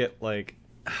then we get like...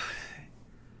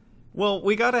 Well,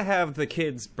 we gotta have the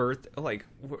kid's birth... Like,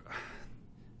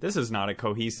 this is not a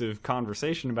cohesive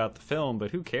conversation about the film,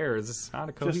 but who cares? It's not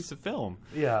a cohesive film.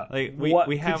 Yeah. Like, what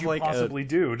we have could you like possibly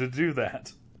do to do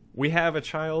that? We have a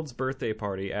child's birthday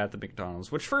party at the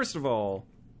McDonald's, which, first of all,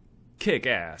 kick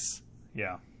ass.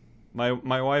 Yeah.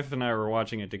 My wife and I were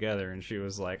watching it together, and she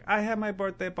was like, I had my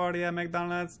birthday party at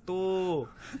McDonald's too.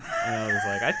 And I was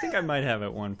like, I think I might have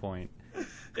at one point.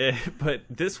 But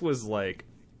this was like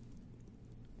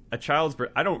a child's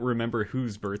birthday. I don't remember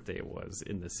whose birthday it was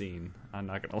in the scene. I'm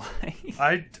not gonna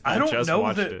lie. I don't just know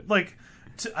watched that. it. Like,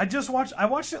 I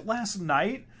watched it last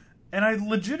night, and I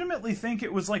legitimately think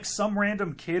it was like some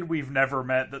random kid we've never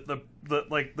met that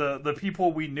the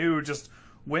people we knew just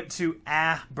went to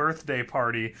a birthday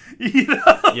party. You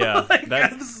know? Yeah, like,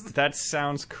 that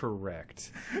sounds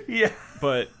correct. Yeah,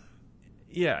 but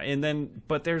yeah, and then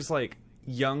there's like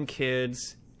young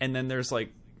kids, and then there's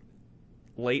like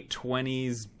late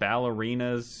 20s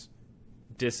ballerinas,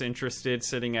 disinterested,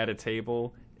 sitting at a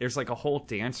table. There's like a whole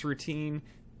dance routine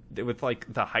with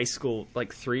like the high school,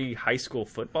 like 3 high school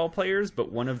football players,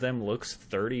 but one of them looks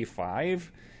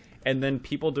 35, and then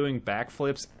people doing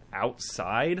backflips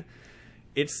outside.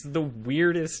 It's the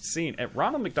weirdest scene. And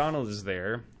Ronald McDonald is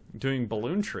there doing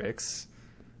balloon tricks.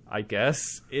 I guess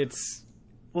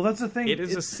well, that's the thing. It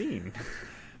is a scene.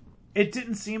 It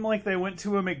didn't seem like they went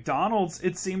to a McDonald's.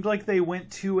 It seemed like they went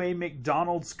to a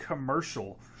McDonald's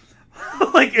commercial.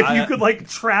 Like, if you could like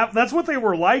trap, that's what they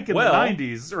were like in the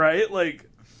 90s, right? Like,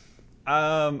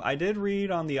 I did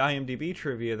read on the IMDb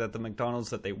trivia that the McDonald's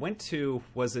that they went to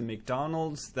was a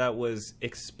McDonald's that was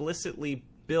explicitly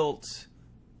built.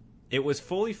 It was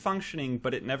fully functioning,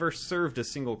 but it never served a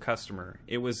single customer.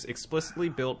 It was explicitly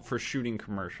built for shooting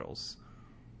commercials.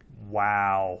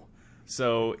 Wow.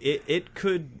 So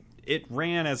it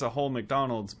ran as a whole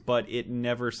McDonald's, but it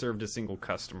never served a single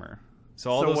customer.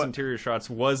 So all those interior shots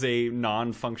was a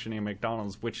non-functioning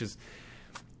McDonald's, which is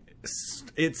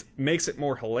makes it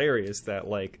more hilarious that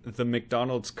like the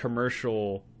McDonald's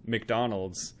commercial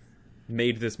McDonald's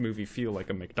made this movie feel like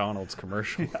a McDonald's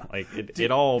commercial. Yeah. Like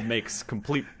it all makes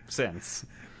complete sense.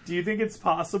 Do you think it's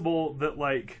possible that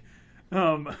like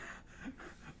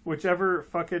whichever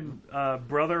fucking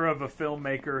brother of a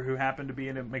filmmaker who happened to be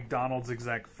in a McDonald's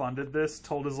exec funded this,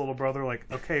 told his little brother, like,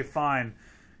 okay, fine,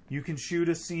 you can shoot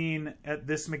a scene at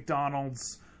this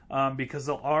McDonald's because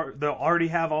they'll already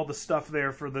have all the stuff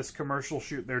there for this commercial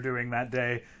shoot they're doing that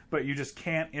day, but you just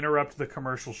can't interrupt the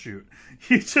commercial shoot.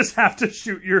 You just have to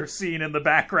shoot your scene in the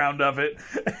background of it,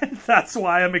 and that's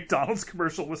why a McDonald's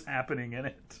commercial was happening in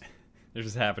it. There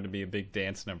just happened to be a big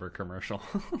dance number commercial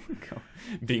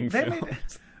being filmed.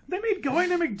 They made going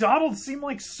to McDonald's seem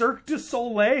like Cirque du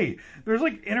Soleil. There's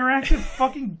like interactive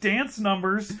fucking dance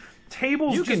numbers,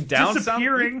 tables just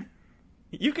disappearing.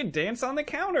 You can dance on the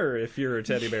counter if you're a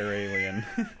teddy bear alien.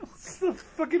 It's the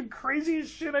fucking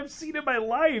craziest shit I've seen in my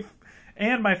life.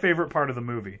 And my favorite part of the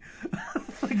movie.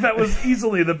 Like, that was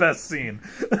easily the best scene.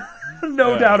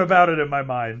 No doubt about it in my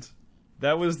mind.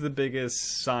 That was the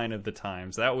biggest sign of the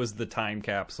times. That was the time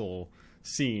capsule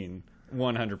scene.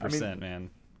 100%,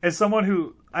 man. As someone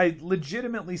who... I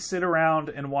legitimately sit around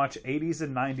and watch 80s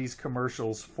and 90s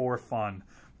commercials for fun.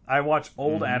 I watch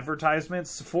old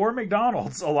advertisements for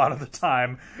McDonald's a lot of the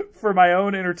time for my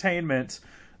own entertainment.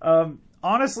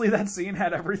 Honestly, that scene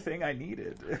had everything I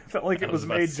needed. It felt like it was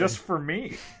made just for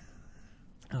me.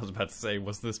 I was about to say,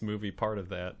 was this movie part of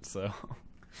that? So,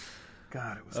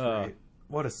 God, it was great.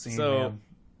 What a scene, man.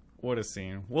 What a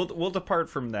scene. We'll depart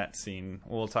from that scene.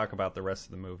 We'll talk about the rest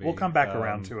of the movie. We'll come back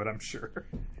around to it, I'm sure.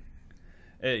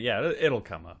 It'll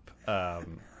come up.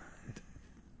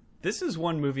 This is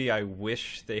one movie I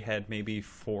wish they had maybe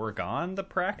foregone the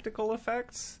practical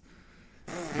effects.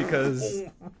 Because...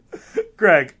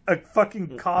 Greg, a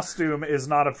fucking costume is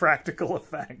not a practical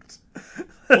effect.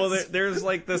 Well, there's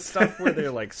like the stuff where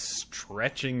they're like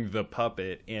stretching the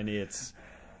puppet, and it's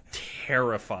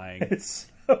terrifying.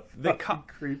 It's so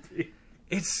creepy.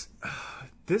 It's...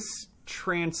 this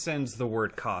transcends the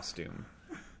word costume.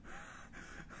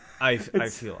 I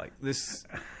feel like this...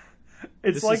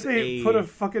 It's like they put a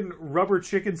fucking rubber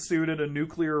chicken suit in a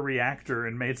nuclear reactor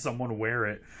and made someone wear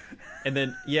it. And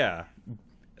then, yeah,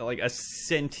 like a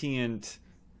sentient,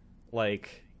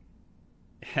 like,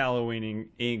 Halloween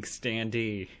Inc.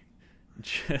 standee.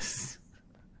 Just...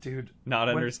 Dude. Not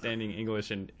understanding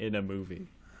English in a movie.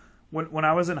 When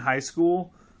I was in high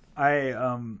school, I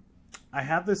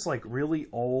had this, like, really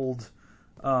old...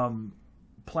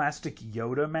 plastic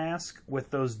Yoda mask with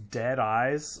those dead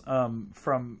eyes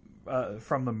from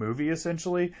the movie,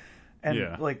 essentially,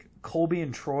 and like Colby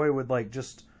and Troy would like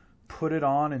just put it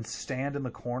on and stand in the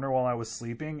corner while I was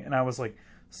sleeping, and I was like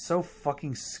so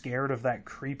fucking scared of that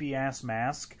creepy ass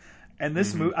mask. And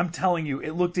this movie, I'm telling you,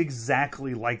 it looked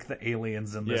exactly like the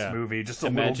aliens in this movie, just a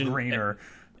little greener.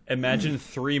 Imagine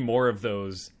 3 more of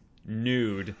those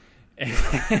nude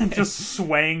and just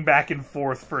swaying back and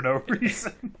forth for no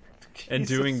reason. And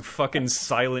doing fucking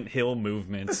Silent Hill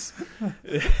movements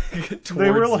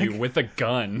towards you with a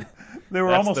gun. They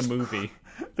were That's almost the movie.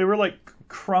 They were like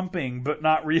crumping, but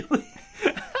not really.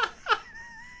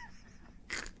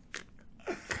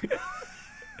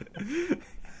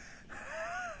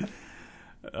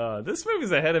 This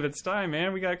movie's ahead of its time,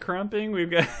 man. We got crumping.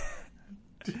 We've got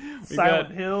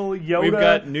Silent Hill, Yoda. We've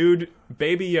got nude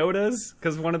baby Yodas,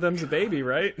 because one of them's a baby,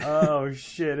 right? Oh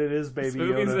shit, it is baby this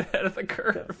movie's Yoda. ahead of the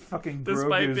curve. That fucking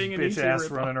Grogu's bitch ass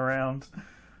running around.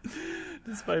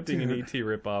 Despite being an E.T.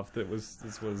 ripoff,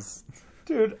 this was...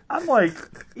 Dude, I'm like,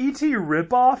 E.T.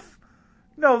 ripoff?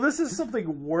 No, this is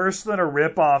something worse than a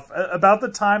ripoff. About the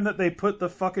time that they put the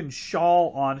fucking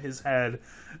shawl on his head,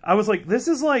 I was like, this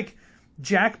is like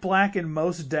Jack Black and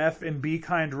Mos Def and Be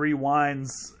Kind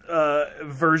Rewind's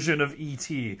version of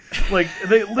E.T. Like,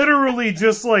 they literally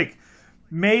just, like,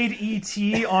 made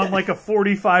E.T. on, like, a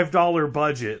 $45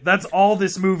 budget. That's all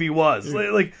this movie was.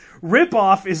 Like,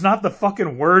 rip-off is not the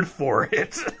fucking word for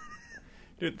it.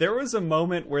 Dude, there was a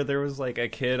moment where there was, like, a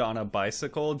kid on a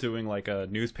bicycle doing, like, a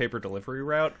newspaper delivery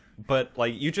route, but,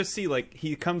 like, you just see, like,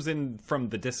 he comes in from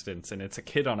the distance, and it's a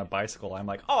kid on a bicycle. I'm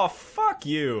like, oh, fuck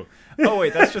you! Oh,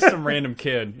 wait, that's just some random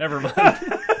kid. Never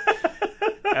mind.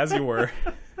 As you were.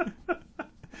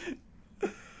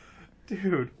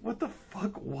 Dude, what the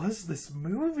fuck was this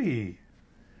movie?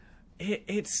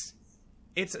 It's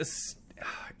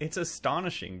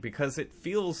astonishing, because it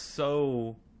feels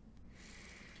so...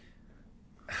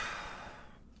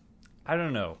 I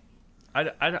don't know.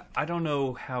 I don't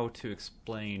know how to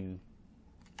explain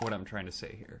what I'm trying to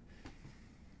say here.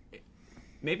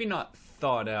 Maybe not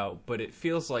thought out, but it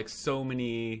feels like so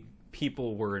many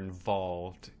people were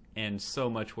involved and so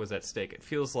much was at stake. It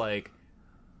feels like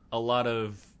a lot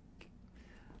of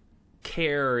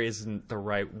care isn't the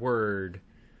right word,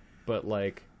 but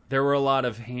like there were a lot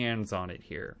of hands on it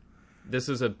here. This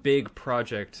is a big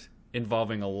project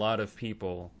involving a lot of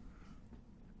people,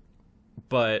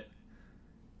 but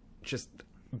just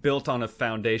built on a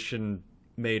foundation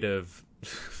made of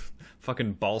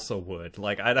fucking balsa wood.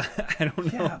 Like I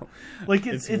don't know. Yeah. Like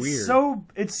it's weird.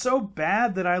 it's so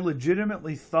bad that I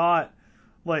legitimately thought,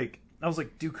 like, I was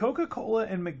like, do Coca-Cola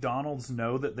and McDonald's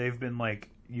know that they've been like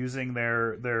using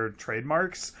their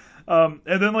trademarks? And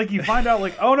then like you find out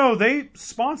like, oh no, they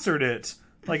sponsored it.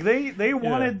 Like they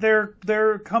wanted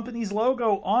their company's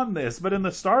logo on this. But in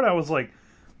the start I was like,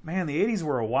 man, the 80s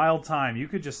were a wild time. You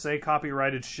could just say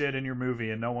copyrighted shit in your movie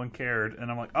and no one cared.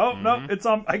 And I'm like, oh, no, it's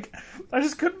on. I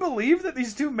just couldn't believe that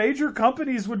these two major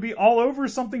companies would be all over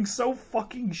something so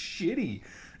fucking shitty.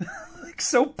 Like,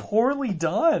 so poorly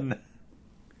done.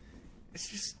 It's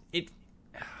just,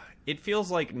 it feels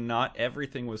like not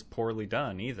everything was poorly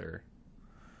done either.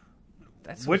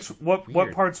 That's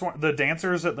what parts were the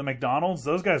dancers at the McDonald's?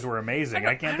 Those guys were amazing.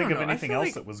 I can't think of anything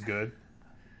else that was good.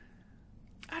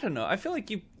 I don't know. I feel like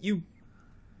you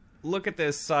look at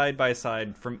this side by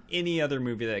side from any other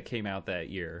movie that came out that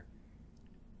year,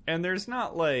 and there's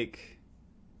not like,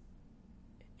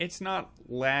 it's not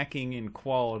lacking in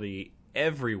quality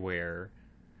everywhere.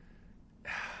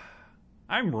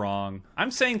 I'm wrong.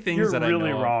 I'm saying things You're that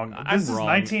really I know. wrong. This is wrong.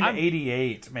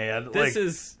 1988, man.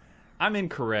 I'm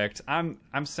incorrect. I'm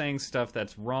saying stuff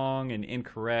that's wrong and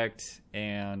incorrect,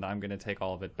 and I'm gonna take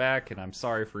all of it back, and I'm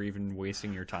sorry for even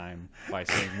wasting your time by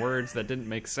saying words that didn't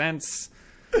make sense.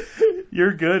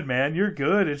 You're good, man. You're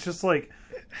good. It's just like,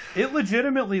 it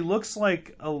legitimately looks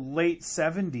like a late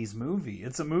 70s movie.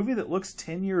 It's a movie that looks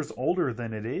 10 years older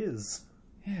than it is.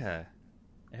 Yeah.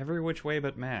 Every which way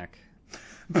but Mac.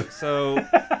 So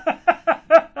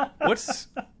what's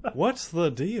the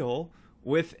deal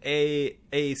with a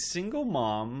single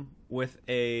mom with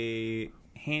a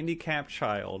handicapped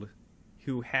child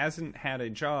who hasn't had a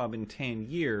job in 10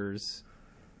 years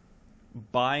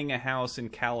buying a house in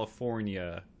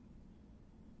California,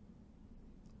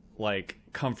 like,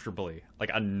 comfortably,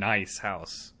 like a nice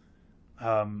house,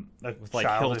 With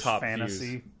like hilltop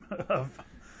fantasy of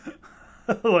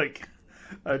like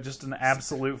just an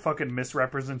absolute fucking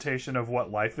misrepresentation of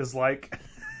what life is like.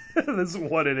 This is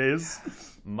what it is.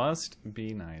 Must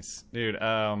be nice. Dude,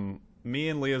 me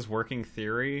and Leah's working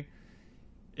theory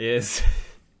is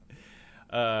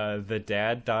the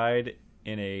dad died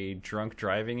in a drunk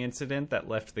driving incident that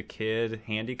left the kid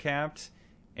handicapped,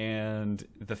 and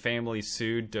the family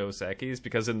sued Dos Equis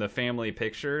because in the family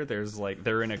picture there's like,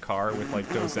 they're in a car with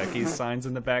like Dos Equis signs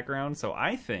in the background. So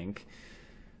I think,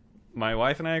 my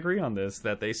wife and I agree on this,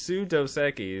 that they sued Dos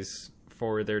Equis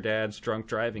for their dad's drunk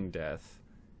driving death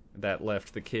that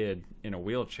left the kid in a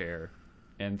wheelchair,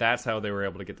 and that's how they were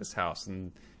able to get this house.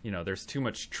 And you know, there's too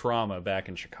much trauma back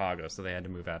in Chicago, so they had to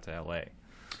move out to LA.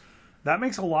 That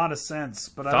makes a lot of sense,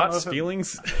 but thoughts,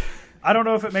 feelings? I don't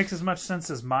know if it makes as much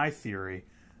sense as my theory.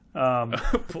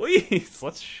 Please,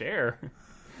 let's share.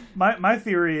 My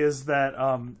theory is that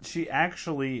she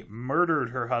actually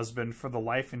murdered her husband for the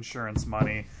life insurance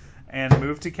money and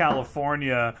moved to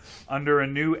California under a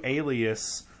new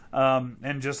alias,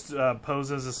 and just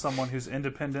poses as someone who's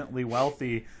independently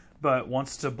wealthy but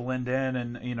wants to blend in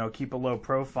and, you know, keep a low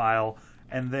profile.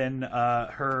 And then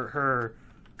her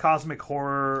cosmic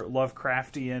horror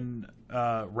Lovecraftian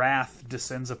wrath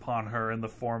descends upon her in the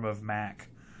form of Mac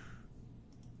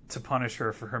to punish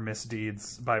her for her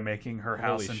misdeeds by making her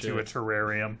house into a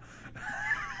terrarium.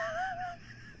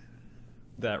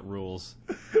 That rules.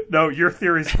 No, your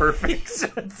theory's perfect.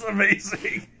 It's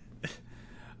amazing.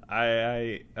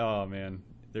 Oh man,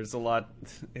 there's a lot.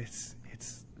 It's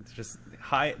just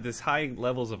high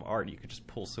levels of art. You could just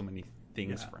pull so many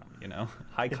things from, you know,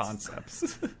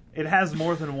 concepts. It has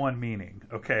more than one meaning.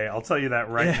 Okay, I'll tell you that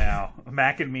right now.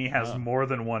 Mac and Me has more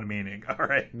than one meaning. All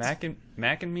right. Mac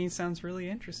and Me sounds really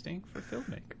interesting for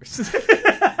filmmakers.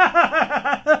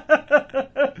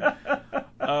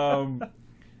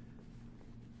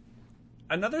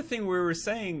 Another thing we were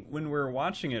saying when we were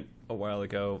watching it a while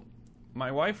ago,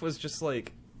 my wife was just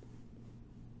like,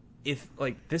 if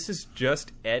like this is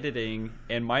just editing,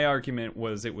 and my argument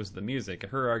was it was the music,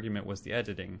 her argument was the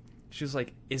editing. She was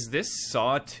like, is this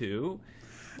Saw 2?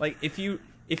 Like, if you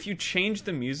change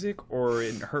the music, or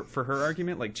for her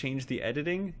argument, like change the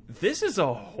editing, this is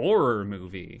a horror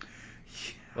movie.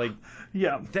 Like,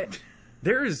 yeah,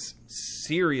 there is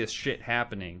serious shit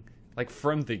happening, like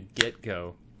from the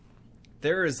get-go.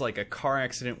 There is like a car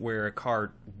accident where a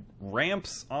car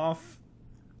ramps off,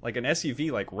 like an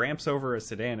SUV, like ramps over a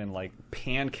sedan and like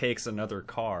pancakes another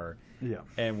car, Yeah.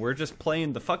 And we're just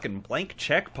playing the fucking Blank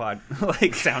Check like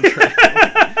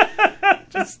soundtrack.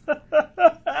 Just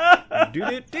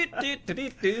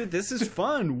do. This is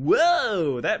fun.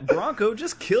 Whoa, that Bronco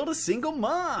just killed a single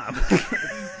mom.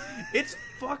 It's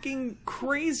fucking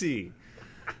crazy.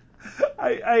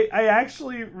 I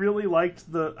actually really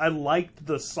liked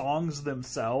the songs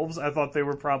themselves. I thought they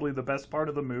were probably the best part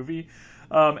of the movie.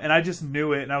 And I just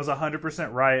knew it, and I was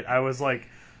 100% right. I was like,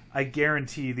 I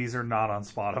guarantee these are not on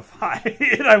Spotify.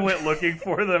 And I went looking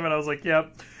for them, and I was like,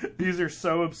 yep, these are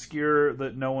so obscure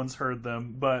that no one's heard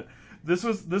them. But this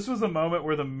was a moment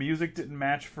where the music didn't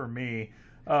match for me.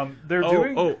 Can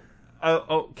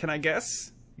I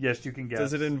guess? Yes, you can guess.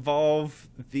 Does it involve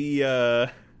the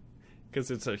because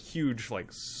it's a huge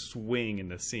like swing in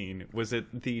the scene. Was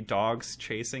it the dogs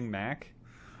chasing Mac?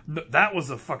 No, that was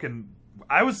a fucking...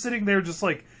 I was sitting there just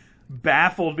like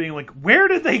baffled, being like, where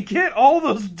did they get all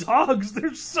those dogs?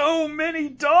 There's so many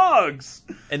dogs.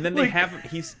 And then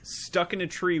he's stuck in a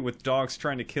tree with dogs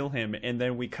trying to kill him, and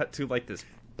then we cut to like this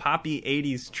poppy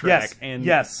 80s track, and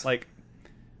like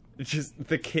just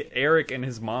the kid Eric and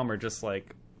his mom are just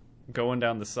like going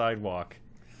down the sidewalk,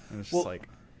 and it's just like,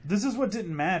 this is what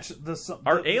didn't match.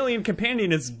 Our alien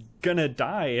companion is gonna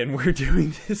die, and we're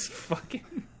doing this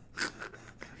fucking...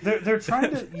 They're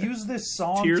trying to use this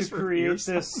song to create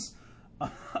this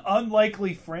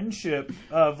unlikely friendship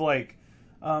of like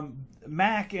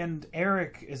Mac and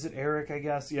Eric. Is it Eric? I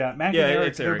guess. Yeah, Mac and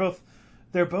Eric.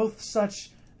 They're both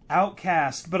such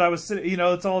outcasts. But I was sitting,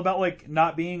 it's all about like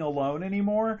not being alone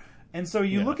anymore. And so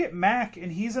you look at Mac,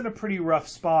 and he's in a pretty rough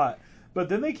spot. But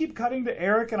then they keep cutting to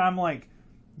Eric, and I'm like,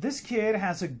 this kid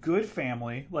has a good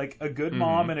family, like a good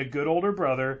mom and a good older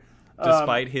brother.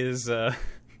 Despite his,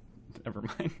 never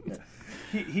mind.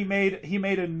 He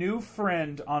made a new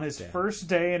friend on his first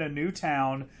day in a new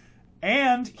town,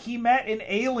 and he met an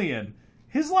alien.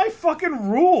 His life fucking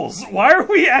rules. Why are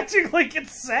we acting like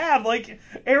it's sad? Like,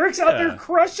 Eric's out there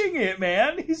crushing it,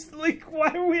 man. He's like,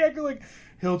 why are we acting like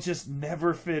he'll just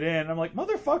never fit in? I'm like,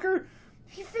 motherfucker,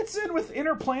 he fits in with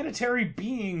interplanetary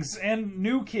beings and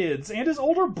new kids, and his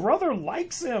older brother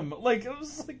likes him. Like, I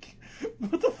was like,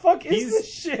 what the fuck is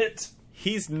this shit?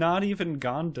 He's not even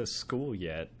gone to school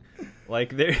yet.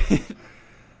 Like,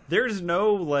 there's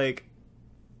no, like...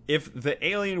 If the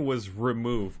alien was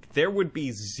removed, there would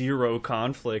be zero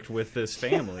conflict with this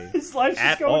family. His life's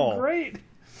just going great.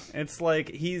 It's like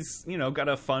he's, got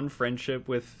a fun friendship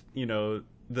with,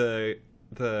 the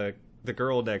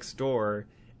girl next door,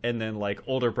 and then like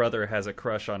older brother has a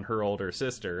crush on her older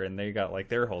sister, and they got like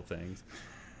their whole things.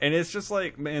 And it's just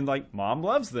like, man, like mom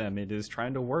loves them. It is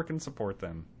trying to work and support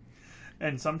them.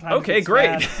 And sometimes it's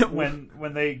great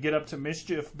when they get up to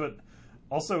mischief, but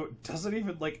also doesn't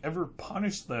even like ever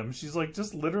punish them. She's like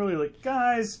just literally like,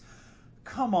 guys,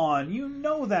 come on,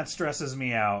 that stresses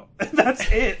me out.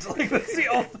 That's it. Like, that's the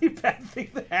only bad thing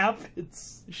that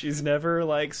happens. She's never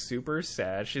like super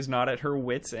sad. She's not at her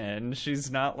wit's end.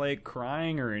 She's not like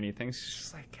crying or anything. She's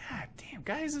just like, God damn,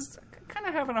 guys, is kind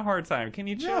of having a hard time. Can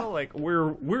you chill? Yeah. Like,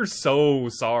 we're so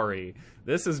sorry.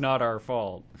 This is not our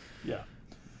fault. Yeah.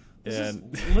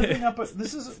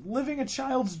 This is living a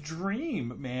child's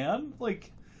dream, man.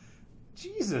 Like,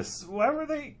 Jesus, why were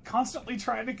they constantly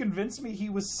trying to convince me he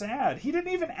was sad? He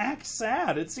didn't even act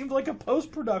sad. It seemed like a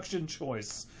post-production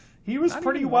choice. He was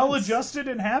pretty well adjusted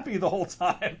and happy the whole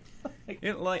time.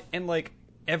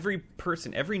 Every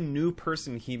new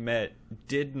person he met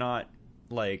did not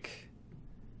like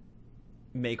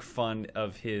make fun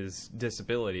of his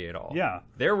disability at all. Yeah.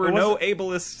 There were no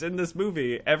ableists in this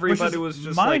movie. Everybody was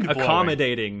just like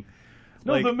accommodating.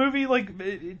 No, the movie,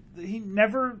 he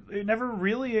never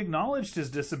really acknowledged his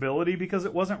disability because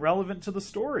it wasn't relevant to the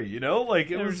story,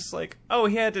 Like, it was just like, oh,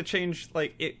 he had to change,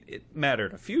 like, it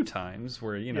mattered a few times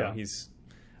where, he's...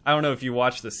 I don't know if you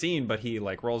watch the scene, but he,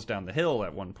 like, rolls down the hill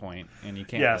at one point, and he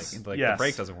can't, the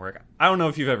brake doesn't work. I don't know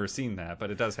if you've ever seen that,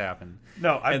 but it does happen.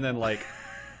 No, and then, like...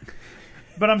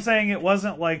 But I'm saying it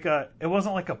wasn't like a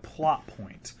plot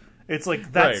point. It's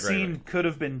like that scene could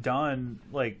have been done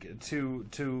like to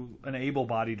an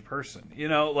able-bodied person, it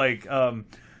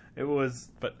was,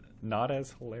 but not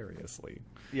as hilariously.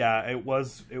 Yeah, it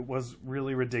was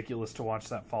really ridiculous to watch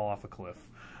that fall off a cliff.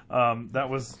 That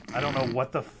was, I don't know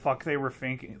what the fuck they were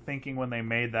thinking when they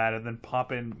made that, and then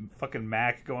pop in fucking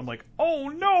Mac going like, "Oh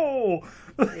no!"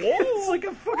 It's like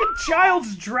a fucking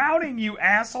child's drowning, you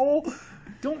asshole.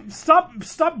 Don't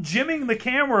stop jimming the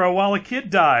camera while a kid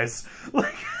dies.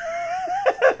 Like,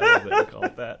 I love that you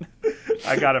called that.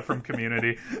 I got it from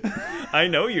Community. I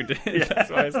know you did. Yeah.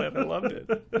 That's why I said I loved it.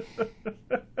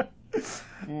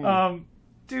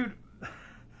 Dude,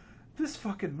 this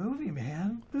fucking movie,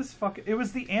 man. It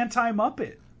was the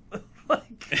anti-Muppet.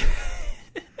 Like,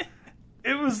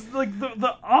 it was like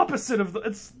the opposite of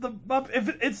it's the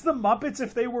Muppets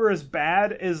if they were as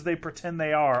bad as they pretend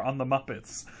they are on the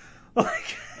Muppets.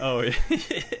 Like, oh yeah.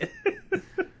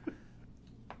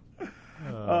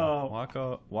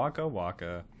 Waka waka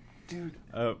waka, dude.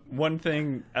 One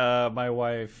thing, my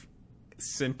wife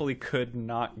simply could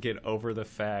not get over the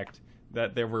fact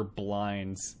that there were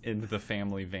blinds in the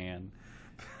family van,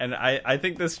 and I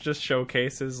think this just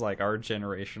showcases like our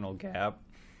generational gap.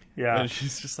 Yeah, and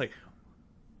she's just like,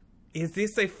 "Is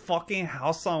this a fucking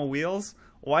House on Wheels?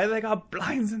 Why they got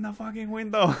blinds in the fucking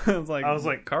window?" I was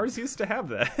like, cars used to have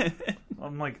that.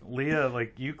 I'm like, Leah,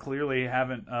 like, you clearly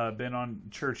haven't been on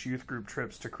church youth group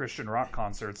trips to Christian rock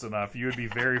concerts enough. You would be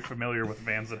very familiar with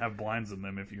vans that have blinds in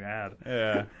them if you had.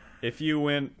 Yeah. If you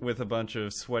went with a bunch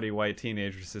of sweaty white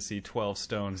teenagers to see 12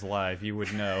 Stones live, you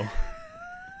would know.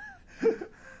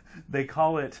 They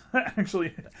call it,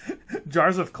 actually,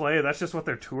 Jars of Clay. That's just what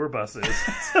their tour bus is.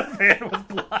 It's a van with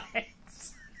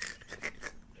blinds.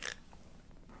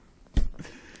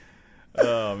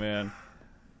 Oh, man.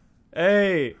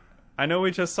 Hey, I know we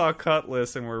just saw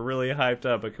Cutlass and we're really hyped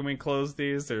up, but can we close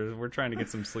these? We're trying to get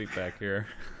some sleep back here.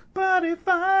 But if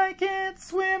I can't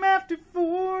swim after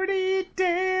 40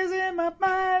 days and my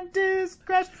mind is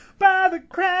crashed by the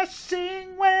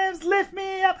crashing waves, lift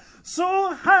me up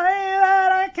so high that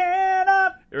I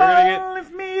cannot We're gonna get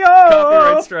lift me up.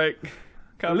 Copyright strike.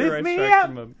 Copyright me strike up.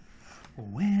 from a...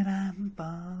 When I'm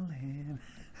falling,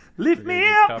 lift me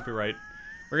up. Copyright.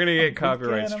 We're gonna get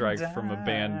copyright Again, strike I'm from a dying.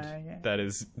 band that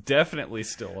is definitely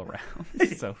still around.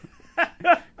 So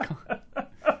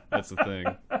that's the thing.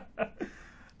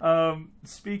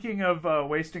 Speaking of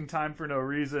wasting time for no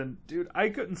reason, dude, I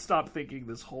couldn't stop thinking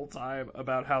this whole time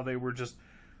about how they were just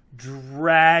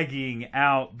dragging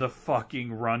out the fucking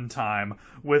runtime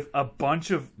with a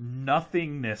bunch of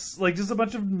nothingness, like just a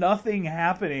bunch of nothing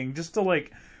happening, just to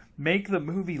like make the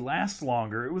movie last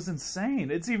longer. It was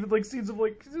insane. It's even like scenes of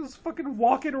like just fucking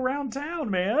walking around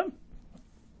town, man.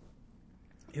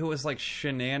 It was like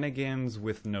shenanigans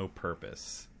with no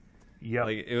purpose. Yeah,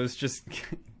 Like it was just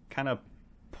kind of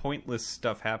pointless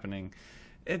stuff happening.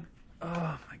 Oh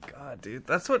my god, dude.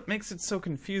 That's what makes it so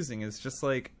confusing. It's just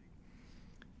like,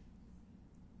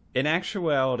 in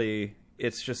actuality,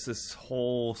 it's just this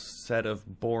whole set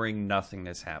of boring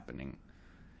nothingness happening.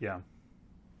 yeah,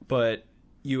 But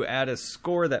you add a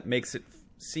score that makes it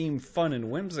seem fun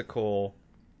and whimsical,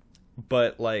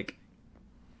 but like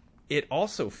it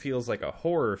also feels like a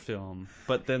horror film,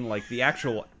 but then like the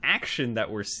actual action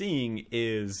that we're seeing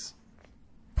is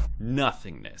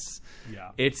nothingness.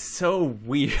 yeah. It's so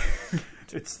weird.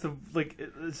 It's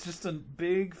it's just a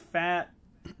big fat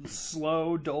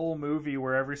slow dull movie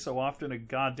where every so often a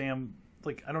goddamn,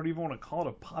 like, I don't even want to call it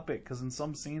a puppet, because in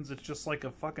some scenes it's just like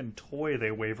a fucking toy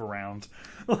they wave around.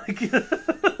 Like,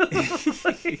 it's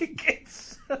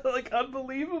like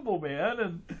unbelievable,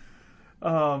 man.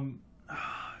 And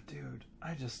dude,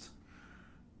 I just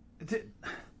did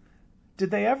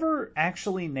they ever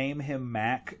actually name him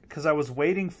Mac? Because I was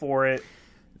waiting for it.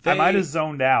 I might have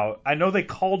zoned out. I know they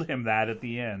called him that at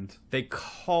the end. They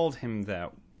called him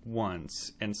that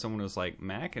once, and someone was like,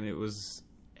 Mac, and it was,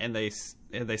 and they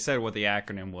said what the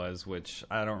acronym was, which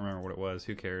I don't remember what it was.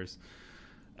 Who cares?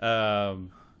 Like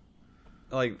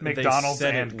McDonald's they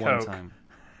said and it one Coke. time.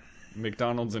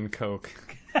 McDonald's and Coke.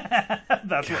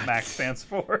 That's what Mac stands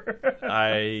for.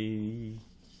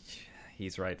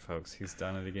 He's right, folks. He's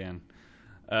done it again.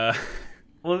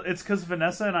 Well, it's because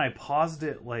Vanessa and I paused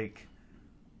it like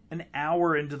an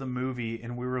hour into the movie,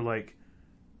 and we were like,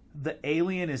 the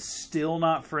alien is still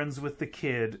not friends with the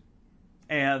kid,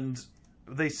 and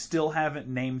they still haven't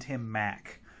named him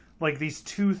Mac. Like, these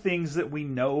two things that we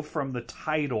know from the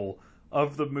title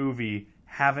of the movie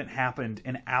haven't happened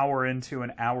an hour into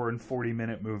an hour and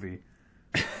 40-minute movie.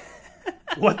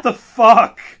 What the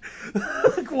fuck?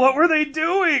 Like, what were they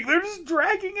doing? They're just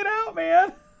dragging it out,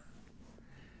 man.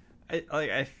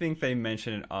 I think they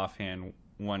mentioned it offhand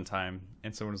one time,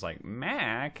 and someone was like,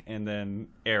 Mac, and then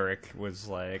Eric was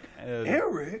like,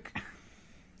 Eric?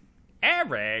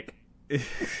 It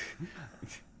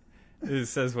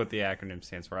says what the acronym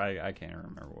stands for. I can't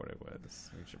remember what it was.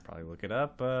 We should probably look it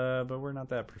up, but we're not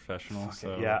that professional.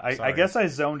 So Yeah, I guess I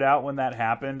zoned out when that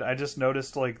happened. I just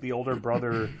noticed, like, the older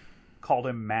brother called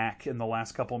him Mac in the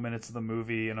last couple minutes of the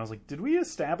movie, and I was like, did we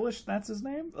establish that's his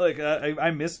name? Like,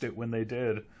 I missed it when they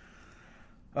did.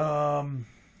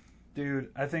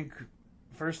 Dude, I think,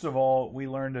 first of all, we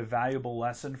learned a valuable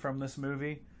lesson from this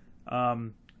movie.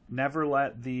 Never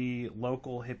let the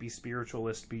local hippie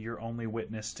spiritualist be your only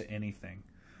witness to anything.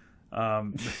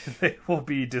 They will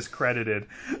be discredited.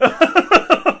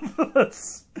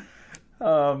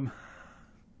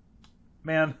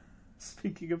 Man,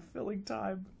 speaking of filling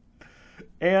time,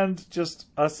 and just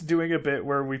us doing a bit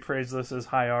where we praise this as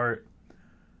high art.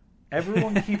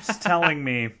 Everyone keeps telling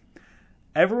me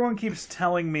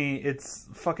it's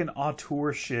fucking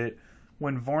auteur shit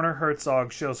when Werner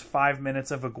Herzog shows 5 minutes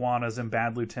of iguanas in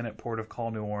Bad Lieutenant Port of Call,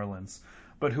 New Orleans.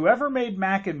 But whoever made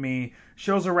Mac and Me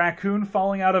shows a raccoon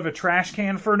falling out of a trash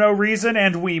can for no reason,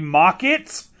 and we mock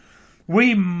it?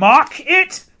 We mock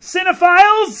it,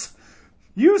 cinephiles?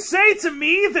 You say to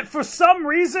me that for some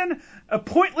reason a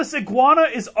pointless iguana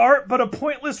is art, but a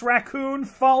pointless raccoon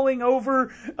falling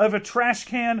over of a trash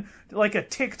can like a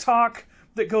TikTok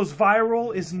that goes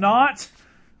viral is not?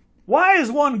 Why is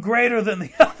one greater than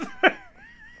the other?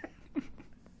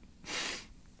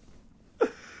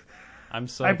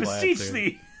 I beseech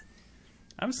thee.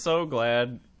 I'm so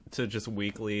glad to just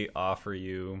weekly offer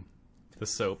you the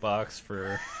soapbox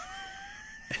for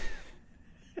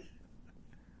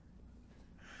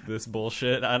this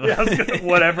bullshit. I don't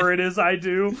whatever it is I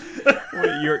do.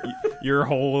 your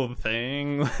whole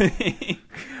thing,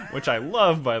 which I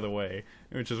love, by the way,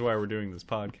 which is why we're doing this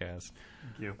podcast.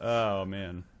 Thank you. Oh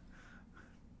man.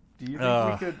 Do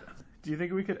you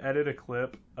think we could edit a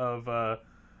clip of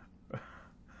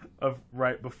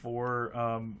right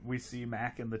before we see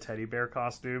Mac in the teddy bear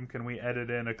costume? Can we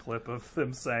edit in a clip of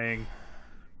them saying,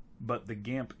 "But the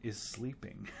Gimp is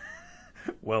sleeping"?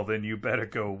 Well, then you better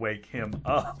go wake him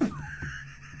up.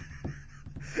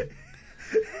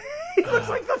 He looks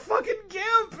like the fucking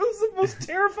Gimp. It was the most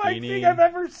terrifying thing I've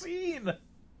ever seen.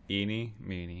 Eeny,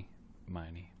 meeny,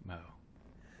 miny, mo.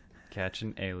 Catch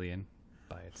an alien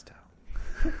by its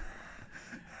tail.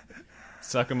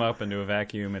 Suck him up into a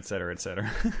vacuum, etc.,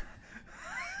 etc.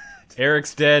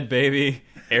 Eric's dead, baby.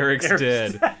 Eric's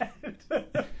dead.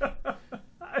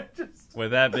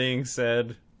 With that being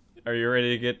said, are you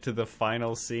ready to get to the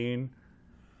final scene?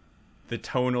 The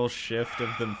tonal shift of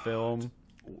the film.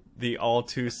 The all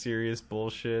too serious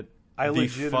bullshit.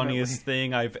 The funniest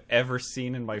thing I've ever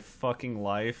seen in my fucking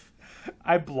life.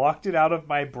 I blocked it out of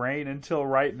my brain until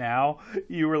right now.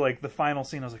 You were like, the final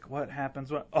scene. I was like, what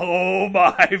happens? What? Oh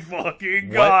my fucking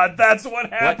God, that's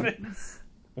what happens.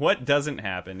 What doesn't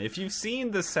happen? If you've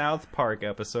seen the South Park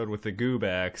episode with the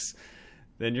Goobacks,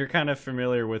 then you're kind of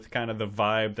familiar with kind of the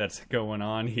vibe that's going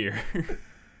on here.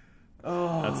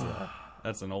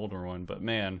 That's an older one, but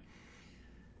man.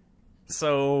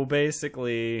 So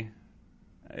basically,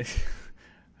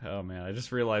 oh man, I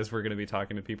just realized we're going to be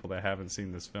talking to people that haven't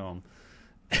seen this film.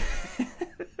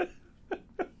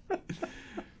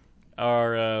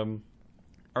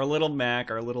 Our little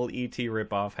Mac, our little E.T.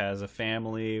 ripoff, has a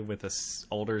family with a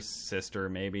older sister,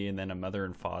 maybe, and then a mother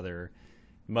and father.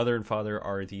 Mother and father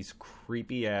are these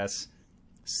creepy-ass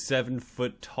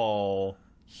 7-foot-tall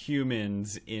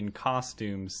humans in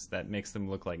costumes that makes them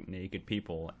look like naked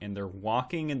people, and they're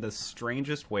walking in the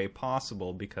strangest way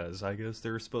possible because I guess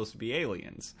they're supposed to be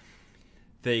aliens.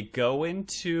 They go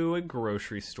into a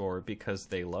grocery store because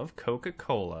they love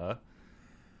Coca-Cola.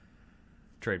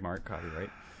 Trademark, copyright.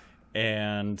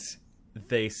 And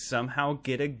they somehow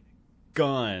get a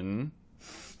gun,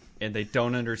 and they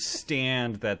don't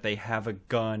understand that they have a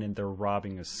gun and they're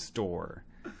robbing a store.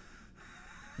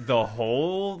 The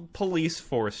whole police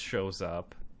force shows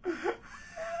up.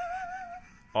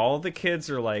 All the kids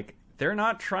are like, they're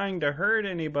not trying to hurt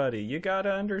anybody. You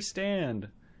gotta understand.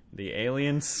 The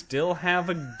aliens still have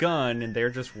a gun, and they're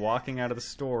just walking out of the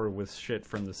store with shit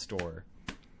from the store.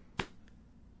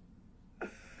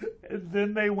 And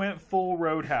then they went full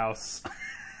Roadhouse.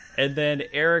 And then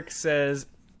Eric says,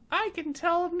 I can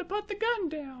tell him to put the gun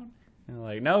down. And they're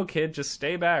like, no, kid, just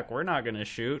stay back. We're not going to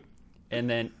shoot. And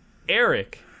then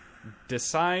Eric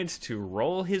decides to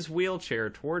roll his wheelchair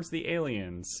towards the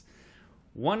aliens.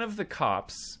 One of the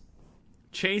cops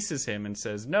chases him and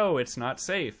says, no, it's not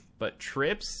safe. But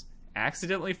trips,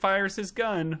 accidentally fires his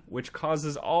gun, which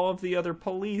causes all of the other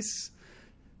police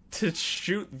to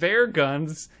shoot their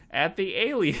guns at the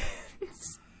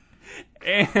aliens.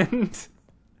 And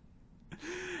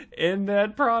in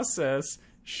that process,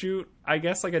 shoot, I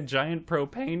guess, like a giant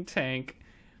propane tank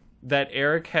that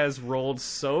Eric has rolled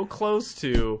so close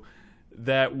to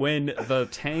that when the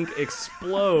tank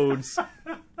explodes,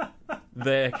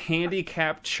 the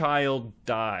handicapped child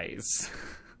dies.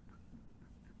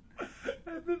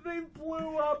 And then they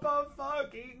blew up a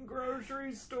fucking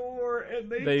grocery store and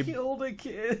they killed a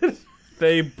kid.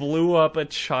 They blew up a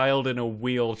child in a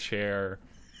wheelchair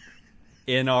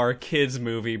in our kids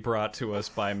movie brought to us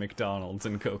by McDonald's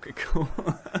and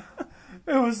Coca-Cola.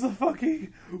 It was the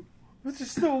fucking It's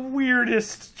just the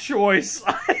weirdest choice.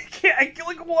 I can't.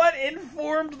 Like, what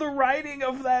informed the writing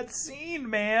of that scene,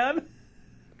 man?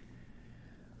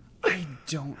 I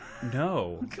don't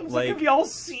know. Like, have y'all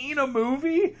seen a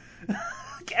movie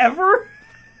ever?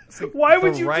 Like, why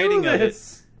would you do of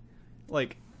this? It,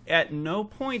 like, at no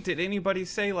point did anybody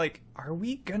say, like, are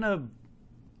we gonna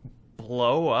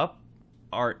blow up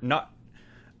our... not...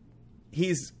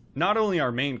 He's not only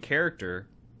our main character,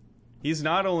 he's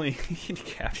not only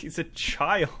handicapped, he's a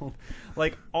child.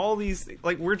 Like, all these...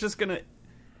 Like, we're just gonna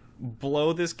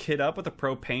blow this kid up with a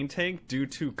propane tank due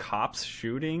to cops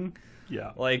shooting...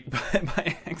 Yeah. Like,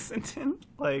 by accident?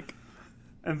 Like...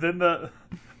 And then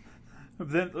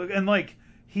like,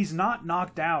 he's not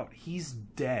knocked out. He's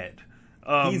dead.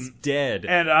 He's dead.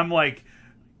 And I'm like,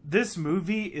 this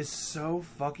movie is so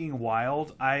fucking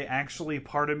wild.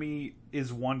 Part of me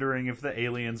is wondering if the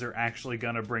aliens are actually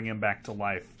gonna bring him back to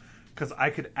life. Because I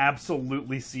could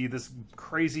absolutely see this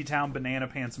Crazy Town Banana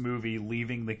Pants movie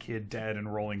leaving the kid dead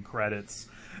and rolling credits.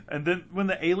 And then when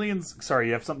the aliens... Sorry,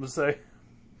 you have something to say?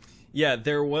 Yeah,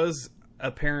 there was...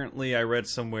 Apparently, I read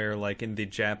somewhere, like, in the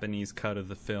Japanese cut of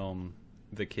the film,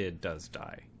 the kid does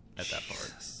die at that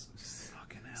part.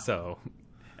 Fucking hell. So,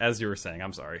 as you were saying,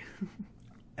 I'm sorry.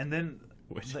 And then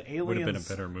Which the aliens... would have been a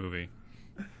better movie.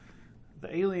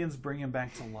 The aliens bring him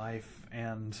back to life,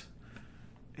 and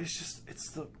it's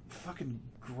the fucking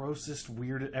grossest,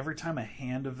 weird... Every time a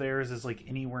hand of theirs is, like,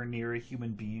 anywhere near a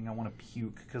human being, I want to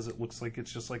puke, because it looks like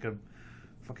it's just, like, a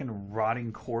fucking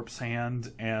rotting corpse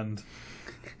hand, and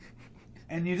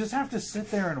you just have to sit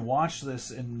there and watch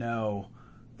this and know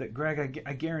that, Greg,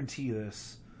 I guarantee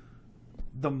this,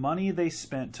 the money they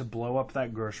spent to blow up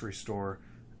that grocery store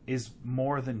is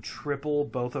more than triple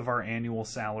both of our annual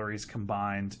salaries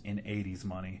combined in 80s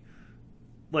money.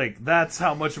 Like, that's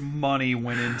how much money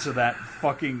went into that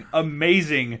fucking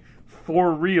amazing,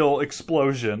 for real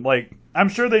explosion. Like, I'm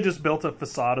sure they just built a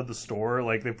facade of the store.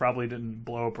 Like, they probably didn't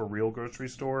blow up a real grocery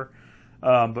store.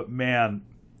 But man,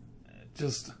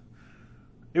 just...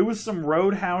 It was some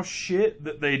Roadhouse shit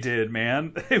that they did,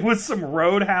 man. It was some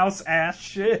Roadhouse ass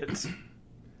shit.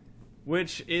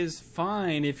 Which is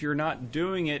fine if you're not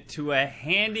doing it to a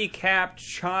handicapped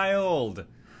child.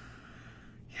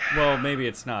 Yeah. Well, maybe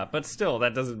it's not, but still,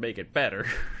 that doesn't make it better.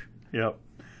 Yep.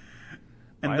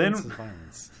 And violence is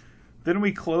violence. Then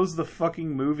we close the fucking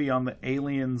movie on the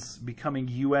aliens becoming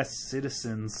U.S.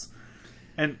 citizens.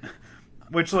 And...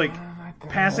 Which, like,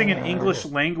 passing an English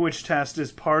language test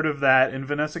is part of that. And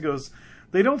Vanessa goes,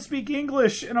 they don't speak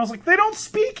English. And I was like, they don't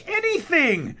speak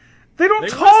anything. They don't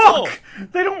talk. Whistle.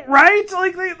 They don't write.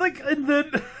 And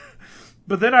then...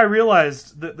 But then I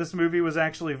realized that this movie was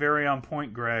actually very on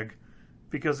point, Greg,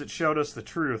 because it showed us the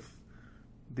truth.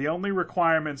 The only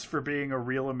requirements for being a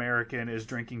real American is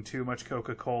drinking too much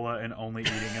Coca-Cola and only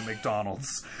eating at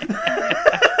McDonald's.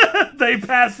 They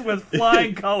passed with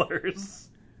flying colors.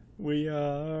 We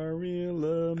are real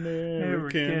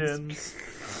Americans.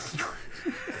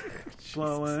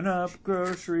 Blowing up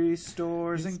grocery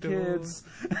stores and kids.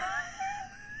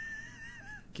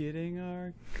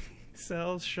 Getting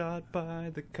ourselves shot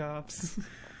by the cops.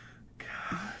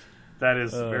 God, that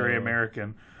is very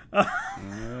American.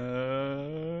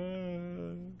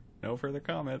 No further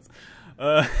comments.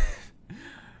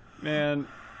 Man,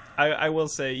 I will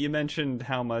say, you mentioned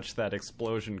how much that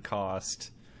explosion cost.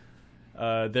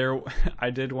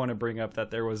 I did want to bring up that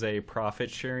there was a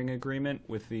profit-sharing agreement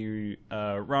with the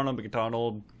Ronald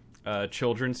McDonald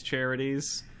Children's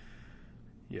Charities.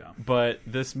 Yeah. But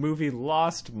this movie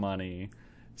lost money,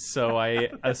 so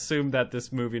I assumed that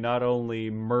this movie not only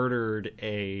murdered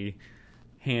a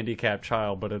handicapped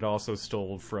child, but it also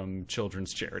stole from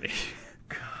children's charity.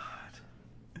 God.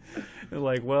 They're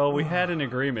like, well, we had an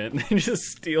agreement. They just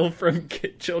steal from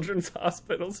children's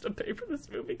hospitals to pay for this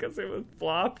movie because it was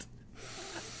flopped.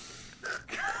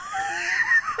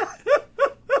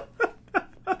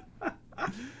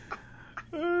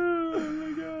 Oh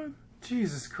my God.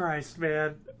 Jesus Christ,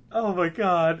 man. Oh my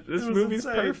God. This movie's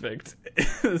perfect.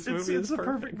 This movie is a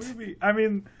perfect movie. I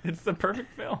mean, it's the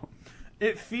perfect film.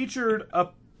 It featured a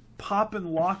pop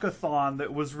and lock-a-thon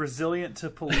that was resilient to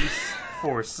police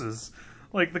forces.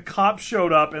 Like, the cops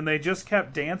showed up and they just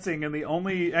kept dancing, and the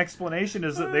only explanation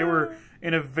is that they were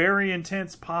in a very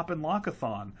intense pop and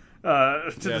lock-a-thon.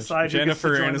 Decide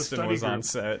Jennifer to Aniston was on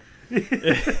set.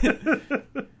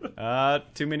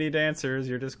 Too many dancers,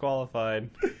 you're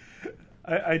disqualified.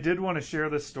 I did want to share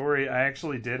this story. I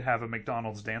actually did have a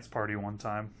McDonald's dance party one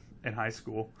time in high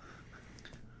school.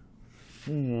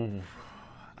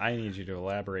 I need you to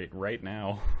elaborate right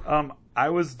now. I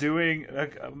was doing...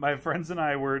 my friends and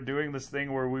I were doing this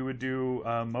thing where we would do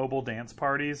mobile dance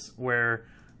parties where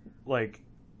like,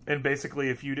 and basically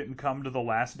if you didn't come to the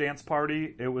last dance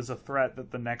party, it was a threat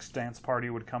that the next dance party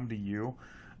would come to you.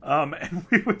 And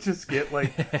we would just get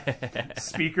like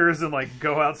speakers and like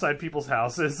go outside people's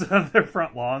houses on their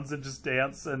front lawns and just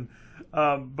dance. And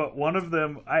but one of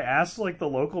them, I asked like the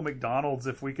local McDonald's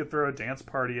if we could throw a dance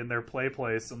party in their play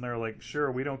place, and they're like,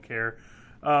 "Sure, we don't care."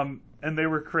 And they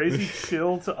were crazy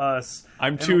chill to us.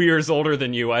 I'm 2 years older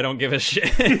than you. I don't give a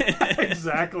shit.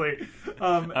 Exactly.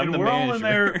 I'm and the we're manager. all in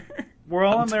there. We're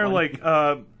all I'm in there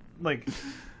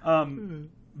 20.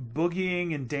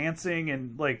 Boogieing and dancing,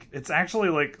 and like it's actually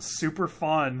like super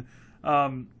fun.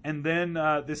 And then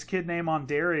this kid named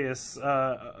Ondarius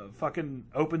fucking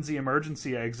opens the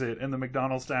emergency exit, and the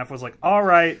McDonald's staff was like, "All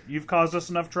right, you've caused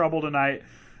us enough trouble tonight.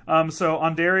 So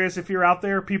Ondarius, if you're out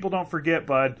there, people don't forget,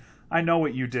 bud. I know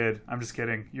what you did. I'm just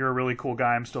kidding. You're a really cool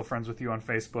guy. I'm still friends with you on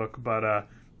Facebook, but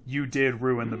you did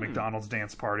ruin the McDonald's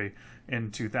dance party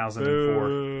in 2004.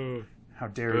 Boo. How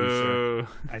dare you, sir?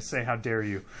 I say, how dare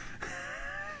you?"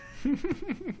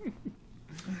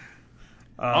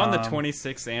 On the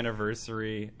 26th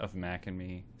anniversary of Mac and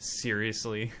Me,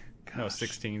 seriously? No,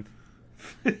 16th.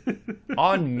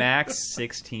 On Mac's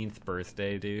 16th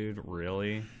birthday, dude,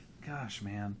 really? Gosh,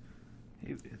 man.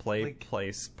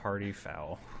 Place, party,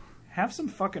 foul. Have some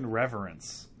fucking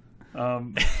reverence.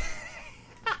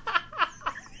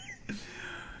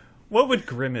 What would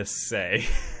Grimace say?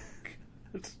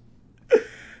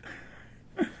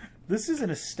 This is an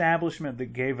establishment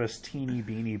that gave us teeny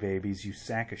beanie babies, you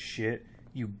sack of shit.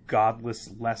 You godless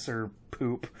lesser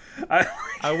poop.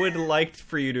 I would like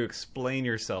for you to explain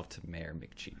yourself to Mayor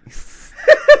McCheese.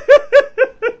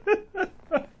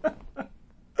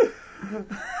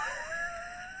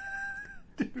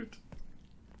 Dude.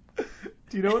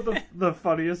 Do you know what the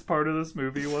funniest part of this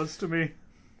movie was to me?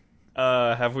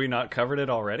 Have we not covered it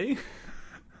already?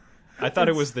 I thought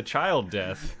it was the child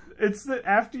death. It's that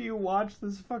after you watch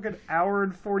this fucking hour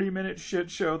and 40-minute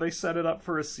shit show, they set it up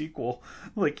for a sequel.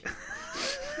 Like,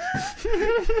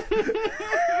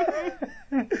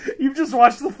 you've just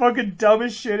watched the fucking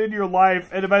dumbest shit in your life,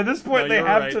 and by this point they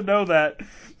have to know that.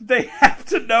 They have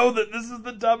to know that this is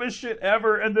the dumbest shit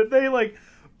ever, and that they, like,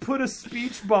 put a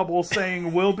speech bubble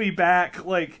saying, "We'll be back,"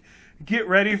 like, get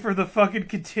ready for the fucking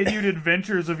continued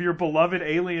adventures of your beloved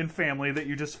alien family that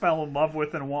you just fell in love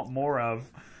with and want more of.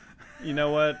 You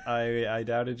know what? I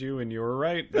doubted you, and you were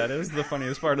right. That is the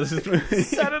funniest part of this movie.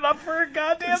 Set it up for a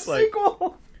goddamn It's like,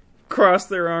 sequel. Cross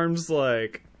their arms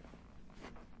like,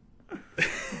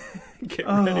 get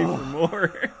ready for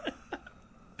more.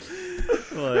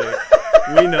 Like,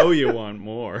 we know you want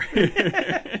more.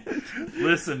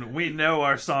 Listen, we know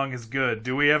our song is good.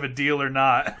 Do we have a deal or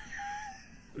not?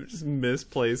 Just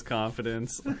misplaced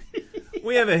confidence.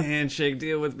 We have a handshake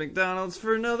deal with McDonald's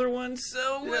for another one,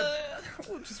 so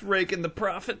we'll just rake in the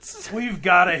profits. We've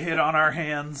got a hit on our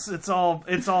hands. It's all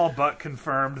but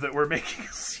confirmed that we're making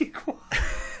a sequel.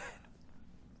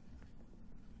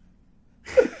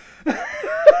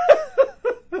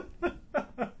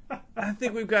 I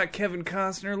think we've got Kevin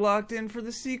Costner locked in for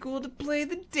the sequel to play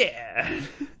the dad.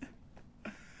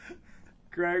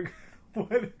 Greg,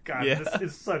 what? God, Yeah. this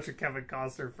is such a Kevin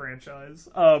Costner franchise.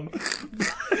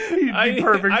 He'd be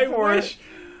perfect for it.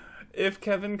 If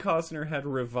Kevin Costner had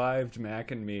revived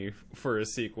Mac and Me for a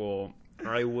sequel,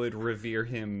 I would revere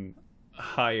him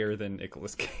higher than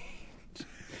Nicolas Cage.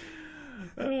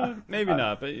 Maybe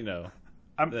not, but you know,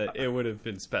 it would have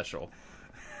been special.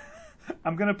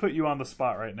 I'm gonna put you on the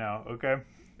spot right now, okay?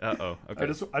 Uh-oh. Okay.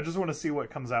 I just want to see what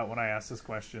comes out when I ask this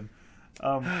question.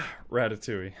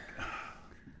 Ratatouille.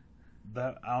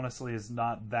 That honestly is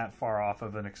not that far off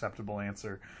of an acceptable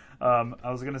answer. I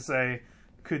was gonna say,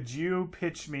 could you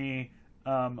pitch me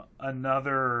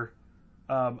another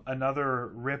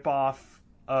ripoff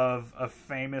of a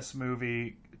famous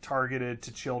movie targeted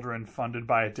to children, funded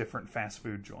by a different fast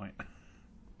food joint?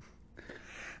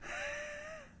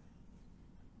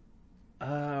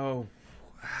 Oh,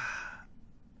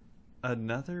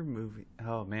 another movie.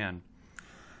 Oh man.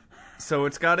 So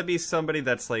it's got to be somebody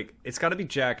that's like, it's got to be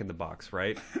Jack in the Box,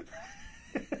 right?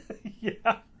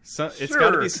 Yeah. So it's Sure.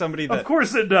 got to be somebody that. Of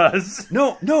course it does.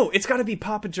 No, it's got to be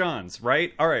Papa John's,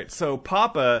 right? All right, so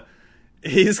Papa,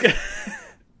 he's got.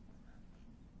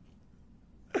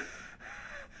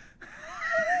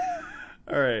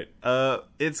 All right,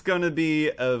 it's gonna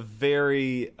be a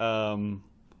very,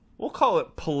 we'll call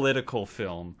it political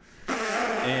film,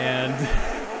 and.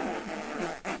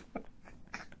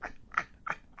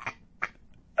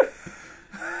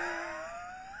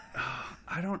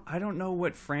 I don't know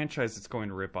what franchise it's going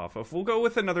to rip off of. We'll go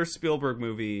with another Spielberg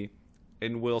movie,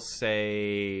 and we'll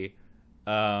say,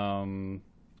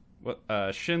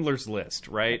 Schindler's List,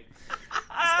 right?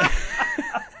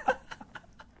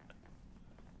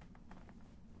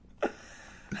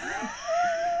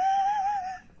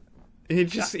 He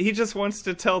just wants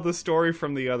to tell the story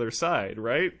from the other side,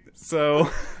 right? So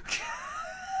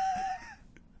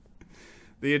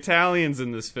the Italians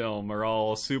in this film are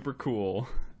all super cool.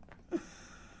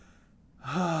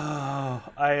 I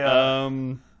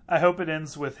hope it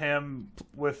ends with him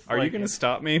with. Are you going to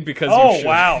stop me? Because oh you should.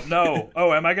 Wow, no!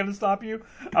 Oh, am I going to stop you?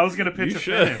 I was going to pitch You a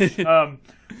should. finish.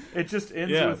 It just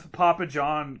ends with Papa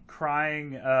John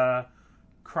crying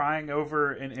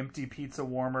over an empty pizza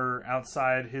warmer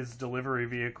outside his delivery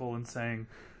vehicle and saying,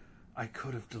 "I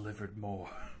could have delivered more.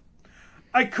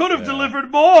 I could have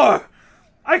delivered more.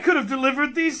 I could have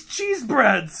delivered these cheese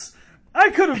breads.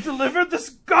 I could have delivered this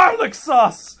garlic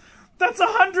sauce. That's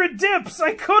 100 dips.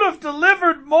 I could have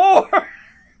delivered more."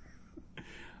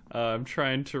 I'm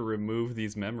trying to remove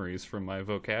these memories from my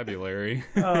vocabulary.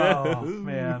 Oh,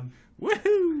 man.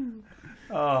 Woohoo!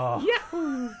 Oh.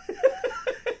 Yahoo!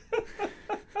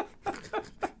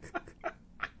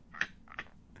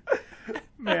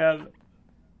 Man,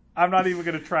 I'm not even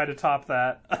going to try to top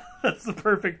that. That's the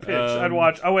perfect pitch. I'd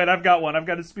watch. Oh, wait, I've got one. I've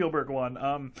got a Spielberg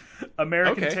one.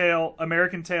 American Tail,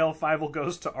 Fievel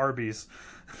goes to Arby's.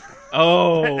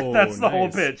 Oh, that's the nice. whole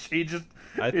pitch.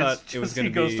 I thought it was going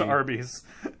to be... He goes to Arby's.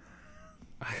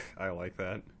 I like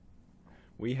that.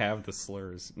 We have the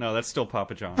slurs. No, that's still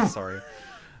Papa John. Sorry.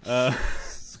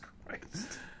 Jesus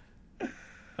Christ.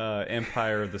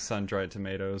 Empire of the Sun-Dried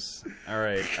Tomatoes. All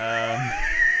right.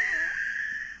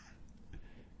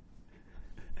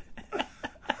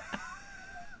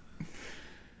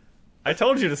 I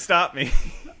told you to stop me.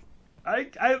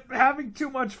 I'm having too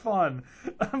much fun.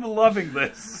 I'm loving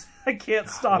this. I can't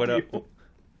stop you.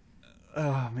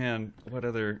 Oh, man. What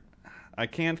other... I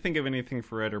can't think of anything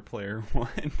for Ready Player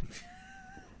One.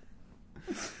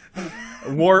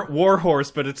 War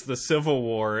Horse, but it's the Civil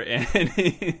War, and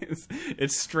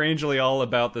it's strangely all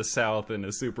about the South in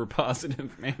a super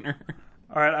positive manner.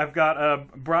 All right, I've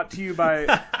got brought to you by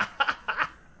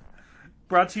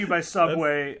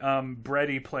Subway.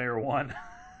 Bready Player One.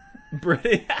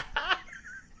 Bready.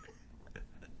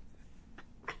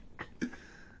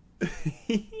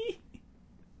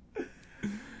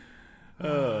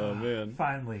 Oh man!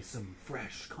 Finally, some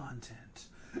fresh content.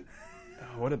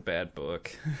 Oh, what a bad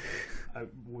book. I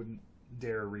wouldn't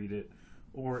dare read it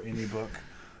or any book.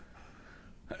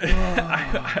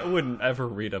 I wouldn't ever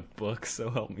read a book,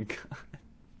 so help me God.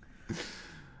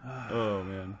 Oh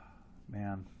man.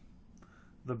 Man.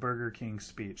 The Burger King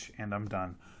speech, and I'm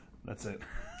done. That's it.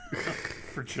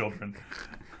 For children.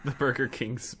 The Burger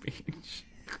King speech.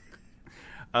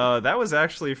 That was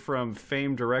actually from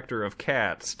famed director of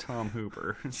Cats, Tom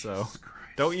Hooper. So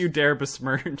don't you dare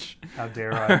besmirch How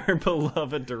dare I? our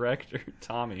beloved director,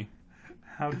 Tommy.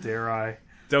 How dare I?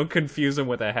 Don't confuse him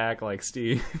with a hack like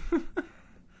Steve.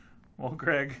 Well,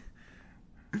 Greg,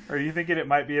 are you thinking it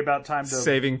might be about time to...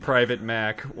 Saving Private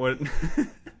Mac. What?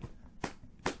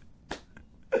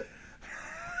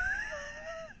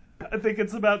 I think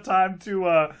it's about time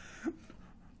to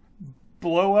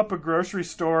blow up a grocery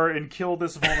store and kill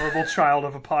this vulnerable child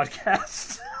of a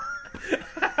podcast.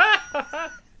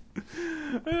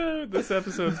 This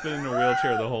episode's been in a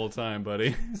wheelchair the whole time,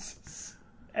 buddy.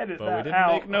 Edit But that we didn't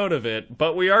out. make note of it.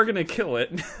 But we are going to kill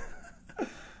it.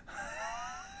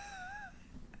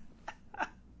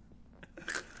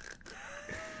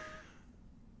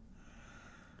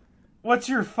 What's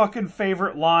your fucking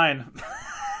favorite line?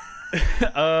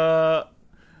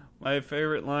 My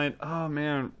favorite line. Oh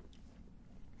man.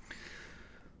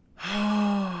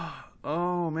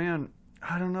 Oh man.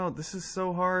 I don't know. This is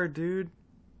so hard, dude.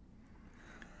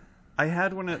 I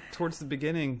had one towards the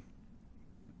beginning.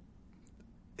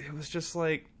 It was just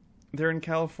like they're in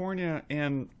California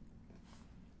and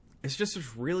it's just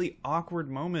this really awkward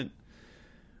moment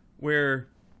where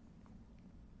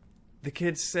the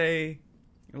kids say,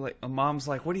 like, a mom's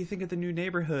like, "What do you think of the new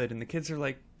neighborhood?" And the kids are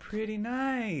like, "Pretty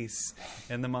nice."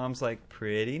 And the mom's like,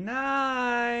 "Pretty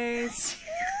nice."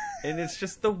 And it's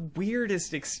just the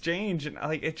weirdest exchange, and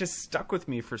like it just stuck with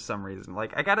me for some reason.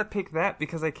 Like, I gotta pick that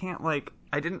because I can't, like,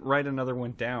 I didn't write another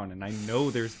one down, and I know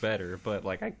there's better, but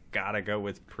like I gotta go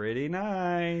with "pretty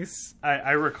nice."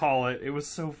 I recall it. It was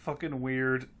so fucking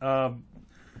weird. I'm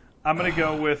gonna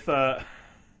go with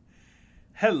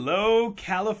 "Hello,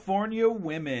 California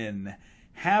women.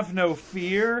 Have no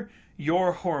fear.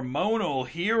 Your hormonal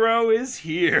hero is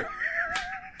here."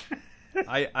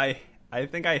 I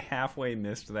think I halfway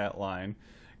missed that line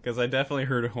because I definitely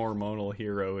heard "hormonal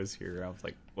hero is here." I was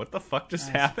like, "What the fuck just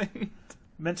happened?"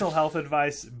 Mental health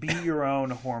advice: be your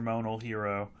own hormonal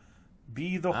hero.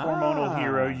 Be the hormonal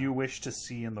hero you wish to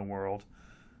see in the world.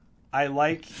 I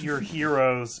like your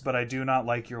heroes, but I do not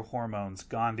like your hormones.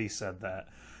 Gandhi said that.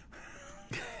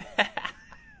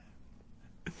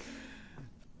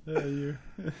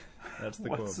 That's the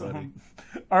quote, buddy.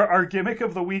 Our gimmick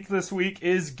of the week this week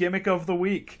is Gimmick of the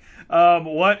Week.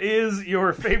 What is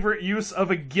your favorite use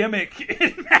of a gimmick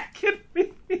in Mac and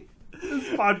Me? This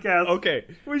podcast. Okay.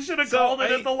 We should have called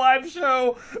it at the live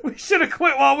show. We should have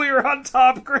quit while we were on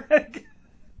top, Greg.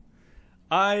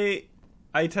 I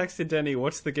texted Denny,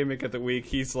 what's the gimmick of the week?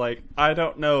 He's like, I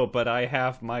don't know, but I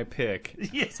have my pick.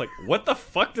 Yeah. It's like, what the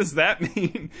fuck does that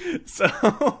mean?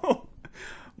 So,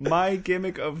 my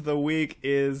gimmick of the week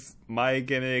is my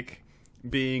gimmick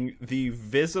being the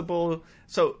visible...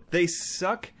 So, they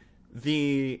suck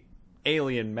the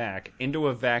alien Mac into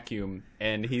a vacuum,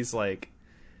 and he's like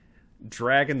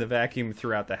dragging the vacuum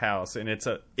throughout the house, and it's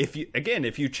if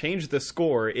you change the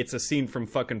score, it's a scene from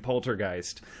fucking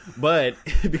Poltergeist, but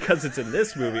because it's in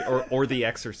this movie, or The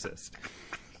Exorcist,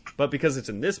 but because it's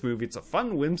in this movie, it's a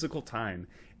fun, whimsical time,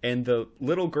 and the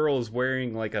little girl is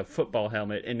wearing like a football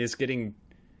helmet and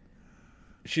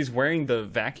she's wearing the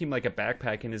vacuum like a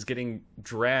backpack and is getting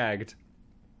dragged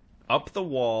up the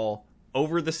wall,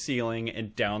 over the ceiling,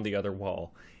 and down the other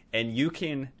wall, and you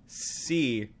can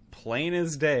see plain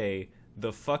as day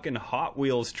the fucking Hot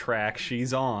Wheels track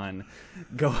she's on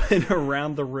going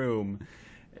around the room,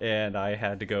 and I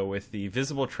had to go with the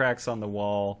visible tracks on the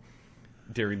wall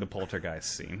during the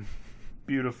Poltergeist scene.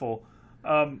 Beautiful.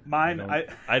 Mine,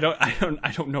 I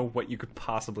don't know what you could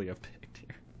possibly have picked here.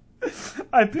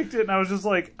 I picked it and I was just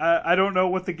like, I don't know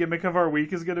what the gimmick of our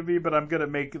week is going to be, but I'm going to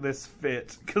make this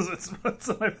fit because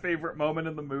it's my favorite moment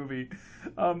in the movie.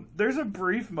 There's a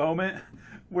brief moment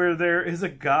where there is a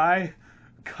guy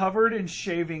covered in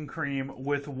shaving cream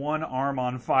with one arm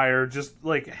on fire, just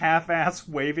like half-ass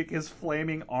waving his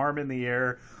flaming arm in the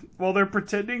air while they're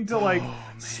pretending to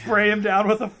spray him down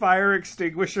with a fire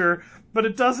extinguisher, but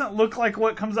it doesn't look like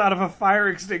what comes out of a fire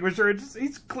extinguisher.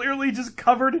 He's clearly just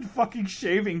covered in fucking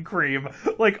shaving cream,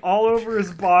 like all over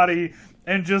his body,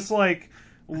 and just like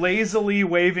lazily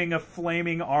waving a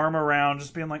flaming arm around,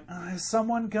 just being like, is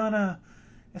someone gonna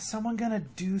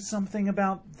do something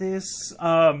about this?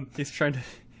 He's trying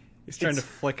to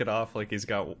flick it off like he's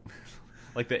got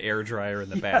like the air dryer in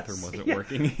the bathroom wasn't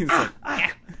working. He's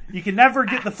like, you can never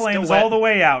get the flames all the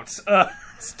way out.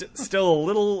 Still a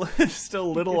little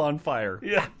on fire.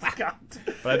 Yeah, God.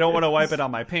 But I don't want to wipe it on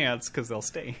my pants because they'll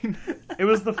stain. It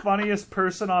was the funniest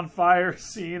person on fire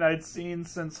scene I'd seen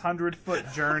since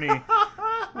 100-Foot Journey.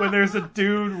 When there's a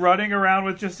dude running around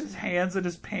with just his hands and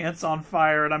his pants on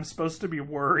fire, and I'm supposed to be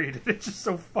worried. It's just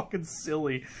so fucking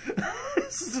silly.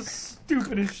 This is the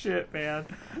stupidest shit, man.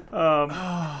 Oh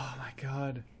my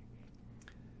god.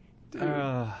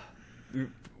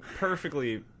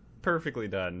 Perfectly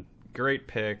done. Great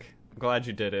pick. Glad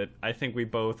you did it. I think we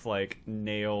both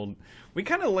nailed. We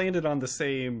kind of landed on the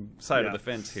same side of the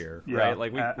fence here, right?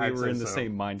 Like we were in the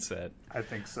same mindset. I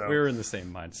think so. We were in the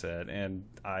same mindset, and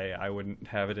I wouldn't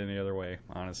have it any other way,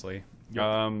 honestly.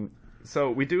 Yep.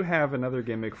 So we do have another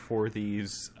gimmick for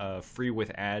these free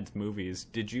with ads movies.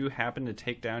 Did you happen to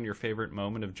take down your favorite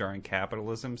moment of Jarring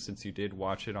Capitalism, since you did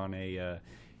watch it on a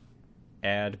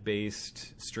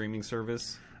ad-based streaming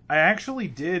service? I actually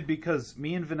did, because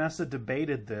me and Vanessa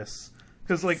debated this.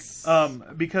 Because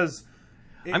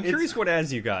I'm curious what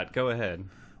ads you got. Go ahead.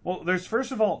 Well, there's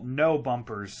first of all no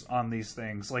bumpers on these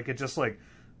things. It just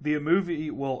the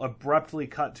movie will abruptly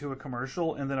cut to a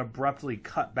commercial and then abruptly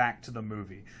cut back to the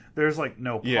movie. There's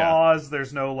no pause.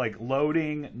 There's no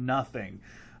loading. Nothing.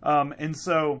 And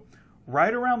so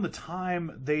right around the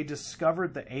time they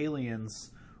discovered the aliens,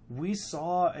 we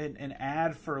saw an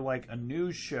ad for a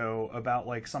news show about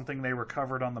something they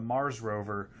recovered on the Mars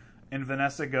rover, and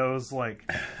Vanessa goes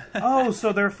oh,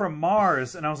 so they're from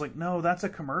Mars, and I was like, no, that's a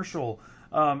commercial.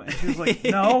 And she was like,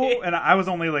 no, and I was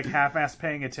only half-ass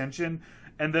paying attention,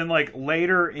 and then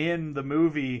later in the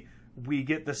movie we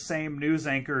get the same news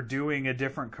anchor doing a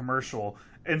different commercial,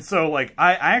 and so I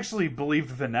actually believed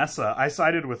Vanessa. I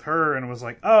sided with her and was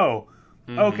like, oh.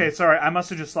 Mm-hmm. Okay, sorry, I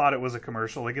must have just thought it was a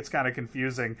commercial. It's kind of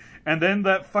confusing. And then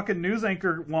that fucking news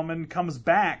anchor woman comes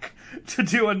back to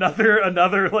do another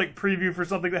preview for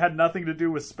something that had nothing to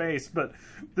do with space. But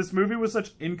this movie was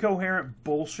such incoherent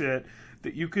bullshit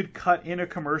that you could cut in a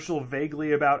commercial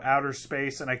vaguely about outer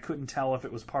space and I couldn't tell if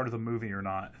it was part of the movie or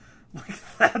not.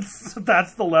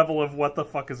 That's the level of what the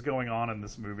fuck is going on in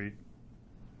this movie.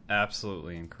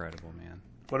 Absolutely incredible, man.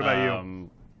 What about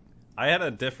you? I had a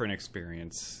different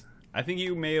experience. I think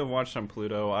you may have watched on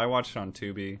Pluto. I watched on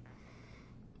Tubi.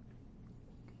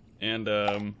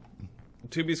 And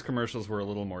Tubi's commercials were a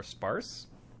little more sparse.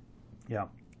 Yeah.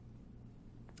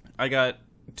 I got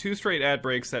 2 straight ad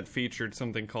breaks that featured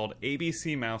something called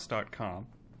abcmouse.com,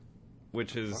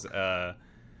 which is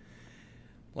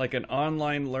like an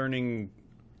online learning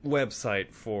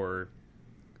website for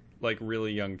like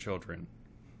really young children.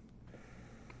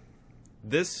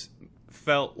 This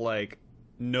felt like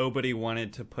nobody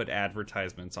wanted to put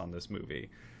advertisements on this movie.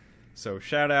 So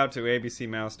shout out to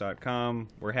abcmouse.com.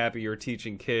 We're happy you're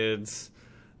teaching kids,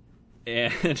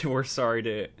 and we're sorry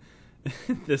to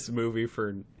this movie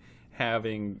for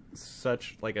having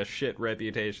such like a shit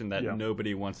reputation that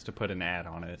nobody wants to put an ad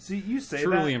on it. See, you say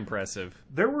truly that, impressive.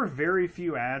 There were very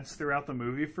few ads throughout the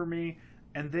movie for me,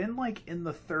 and then like in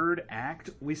the third act,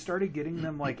 we started getting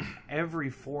them like every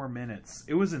 4 minutes.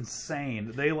 It was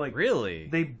insane. They like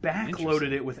they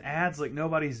backloaded it with ads like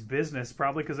nobody's business,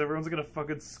 probably because everyone's gonna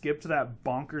fucking skip to that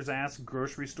bonkers ass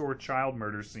grocery store child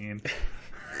murder scene.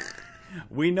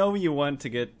 We know you want to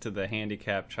get to the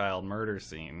handicapped child murder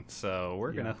scene, so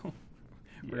we're gonna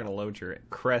load your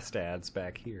Crest ads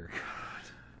back here.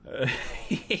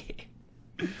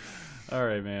 All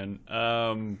right,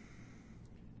 man.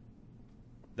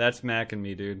 That's Mac and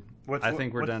Me, dude. I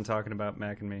think we're done talking about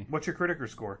Mac and Me. What's your Criticker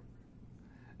score?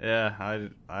 Yeah,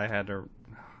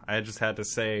 I just had to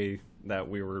say that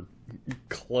we were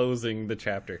closing the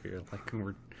chapter here. Like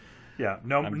we're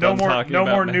no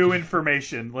more new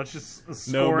information. Let's just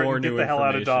score it and get the hell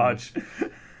out of Dodge.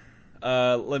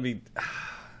 Let me.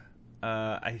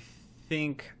 I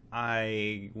think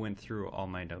I went through all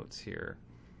my notes here.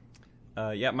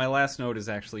 My last note is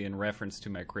actually in reference to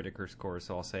my Criticker score,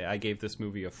 so I'll say I gave this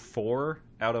movie a 4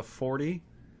 out of 40.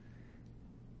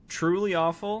 Truly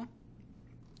awful.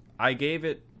 I gave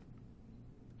it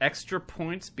extra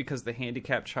points because the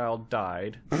handicapped child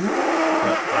died, but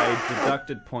I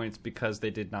deducted points because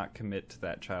they did not commit to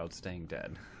that child staying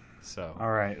dead. So all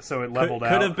right, so it leveled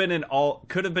out. Could have been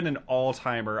an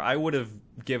all-timer. I would have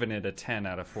given it a 10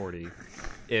 out of 40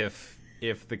 if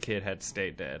the kid had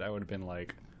stayed dead. I would have been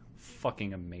like,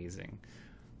 fucking amazing.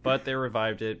 But they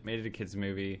revived it, made it a kids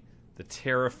movie. The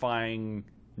terrifying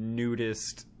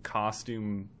nudist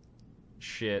costume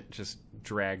shit just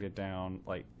dragged it down.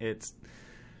 Like, it's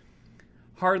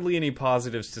hardly any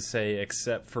positives to say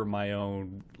except for my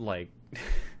own like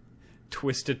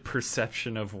twisted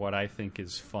perception of what I think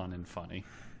is fun and funny.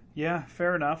 Yeah,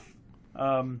 fair enough.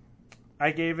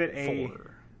 I gave it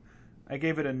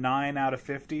a 9 out of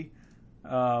 50.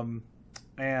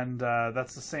 And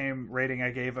that's the same rating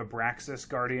I gave Abraxas,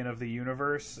 Guardian of the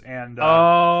Universe. And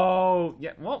well,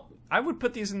 I would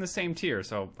put these in the same tier,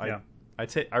 so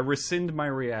I rescind my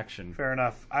reaction. Fair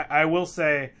enough. I will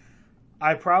say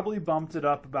I probably bumped it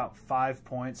up about 5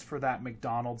 points for that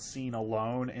McDonald's scene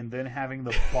alone, and then having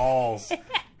the balls,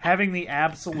 having the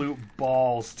absolute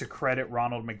balls to credit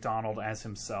Ronald McDonald as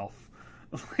himself.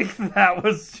 Like, that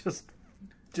was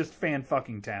just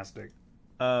fan-fucking-tastic.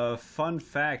 Fun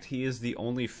fact, he is the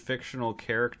only fictional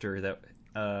character that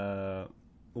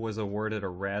was awarded a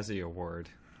Razzie Award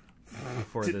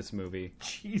for this movie.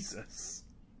 Jesus.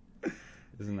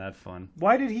 Isn't that fun?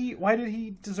 Why did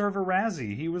he deserve a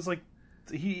Razzie? He was like,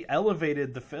 he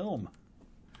elevated the film.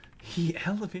 He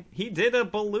did a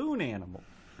balloon animal.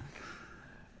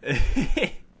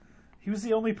 He was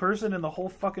the only person in the whole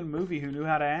fucking movie who knew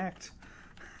how to act.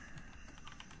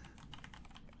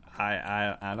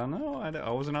 I don't know.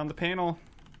 I wasn't on the panel.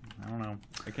 I don't know.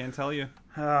 I can't tell you.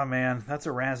 Oh, man. That's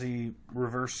a Razzie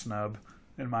reverse snub,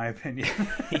 in my opinion.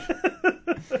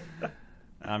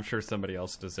 I'm sure somebody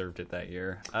else deserved it that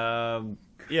year.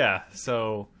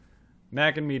 So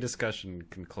Mac and Me discussion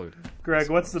concluded. Greg,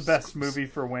 what's the best movie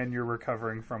for when you're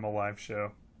recovering from a live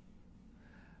show?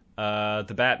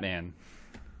 The Batman.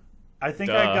 I think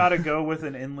I gotta go with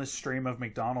an endless stream of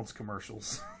McDonald's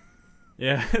commercials.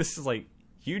 Yeah, this is like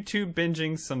YouTube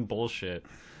binging some bullshit.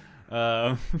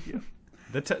 The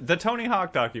Tony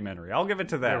Hawk documentary. I'll give it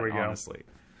to that. There we honestly.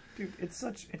 Go. Dude, it's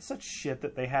such shit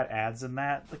that they had ads in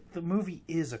that. Like, the movie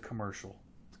is a commercial.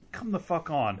 Come the fuck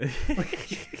on.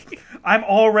 Like, I'm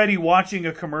already watching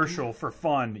a commercial for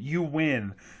fun. You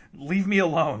win. Leave me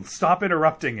alone. Stop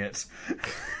interrupting it.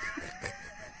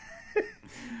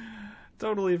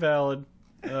 Totally valid.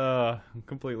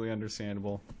 Completely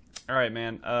understandable. All right,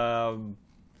 man.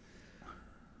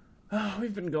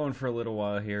 We've been going for a little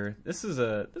while here. This is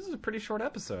a pretty short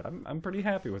episode. I'm pretty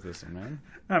happy with this one, man.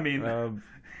 I mean,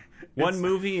 one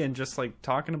movie and just like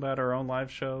talking about our own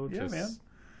live show. Yeah, man.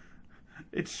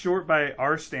 It's short by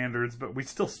our standards, but we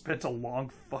still spent a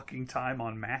long fucking time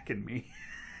on Mac and Me.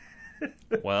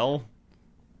 Well,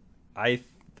 I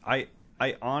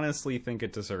I honestly think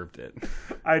it deserved it.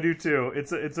 I do too.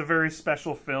 It's a very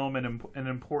special film and an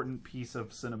important piece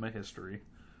of cinema history.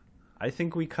 I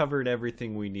think we covered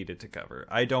everything we needed to cover.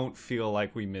 I don't feel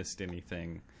like we missed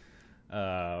anything.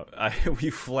 We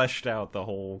fleshed out the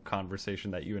whole conversation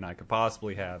that you and I could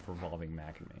possibly have revolving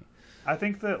Mac and me. I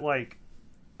think that, like,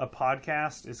 a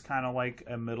podcast is kind of like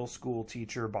a middle school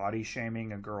teacher body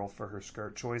shaming a girl for her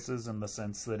skirt choices, in the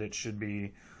sense that it should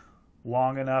be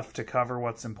long enough to cover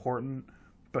what's important,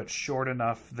 but short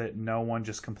enough that no one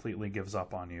just completely gives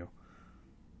up on you.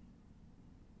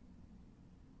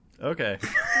 Okay.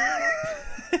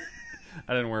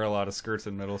 I didn't wear a lot of skirts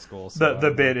in middle school. So The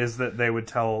bit is that they would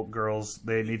tell girls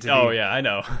they need to be... Oh, yeah, I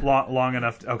know. long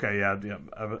enough to... Okay, yeah.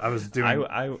 I was doing...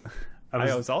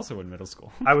 I was also in middle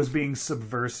school. I was being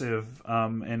subversive,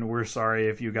 and we're sorry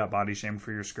if you got body shamed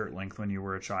for your skirt length when you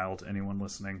were a child. Anyone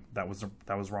listening, that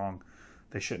was wrong.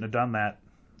 They shouldn't have done that,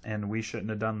 and we shouldn't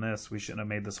have done this. We shouldn't have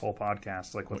made this whole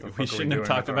podcast. Like, what the fuck We are shouldn't we have doing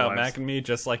talked with our about lives? Mac and me,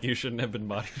 just like you shouldn't have been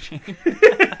body shamed.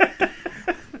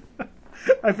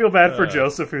 I feel bad for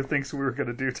Joseph, who thinks we were going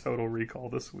to do Total Recall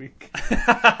this week.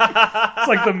 It's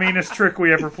like the meanest trick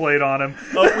we ever played on him.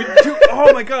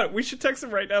 Oh my god, we should text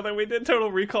him right now that we did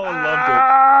Total Recall and loved it.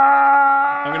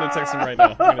 I'm going to text him right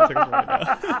now.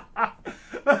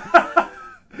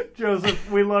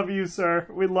 Joseph, we love you, sir.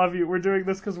 We love you. We're doing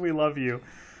this because we love you.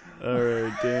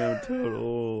 Alright, damn,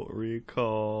 Total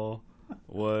Recall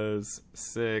was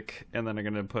sick. And then I'm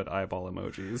going to put eyeball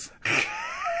emojis.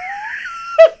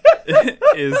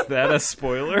 Is that a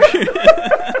spoiler?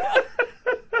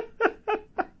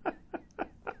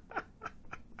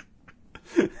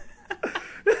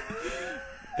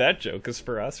 That joke is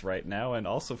for us right now, and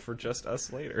also for just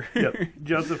us later. Yep.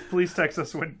 Joseph, please text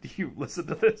us when you listen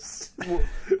to this.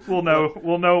 We'll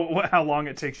know how long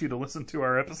it takes you to listen to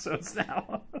our episodes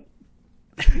now.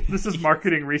 This is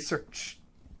marketing research.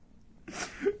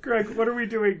 Greg, what are we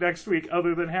doing next week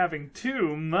other than having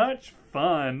too much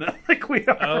fun like we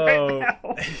are right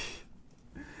now?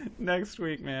 Next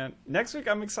week, man. Next week,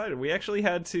 I'm excited. We actually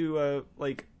had to,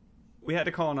 we had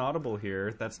to call an audible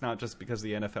here. That's not just because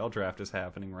the NFL draft is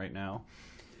happening right now.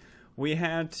 We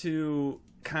had to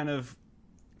kind of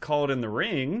call it in the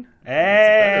ring.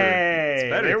 Hey, it's a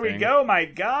better there we thing. go, my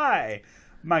guy.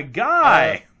 My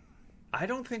guy. I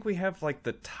don't think we have,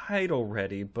 the title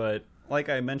ready, but like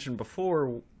I mentioned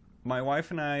before, my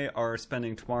wife and I are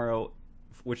spending tomorrow,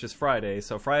 which is Friday,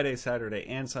 so Friday, Saturday,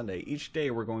 and Sunday, each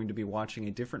day we're going to be watching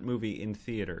a different movie in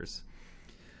theaters.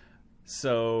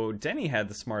 So Denny had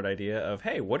the smart idea of,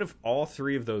 hey, what if all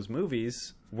three of those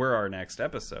movies were our next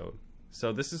episode?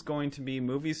 So this is going to be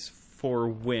movies for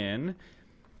when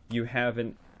you have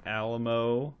an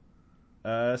Alamo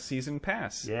season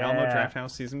pass. Yeah. Alamo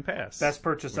Drafthouse season pass. Best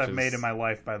purchase I've made in my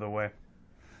life, by the way.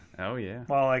 Oh, yeah.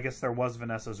 Well, I guess there was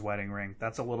Vanessa's wedding ring.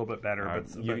 That's a little bit better.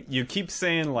 You keep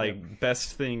saying,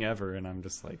 best thing ever, and I'm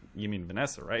just like, you mean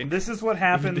Vanessa, right? This is what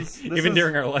happens. Even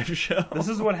during our live show. This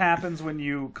is what happens when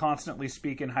you constantly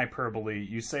speak in hyperbole.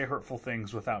 You say hurtful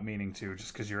things without meaning to,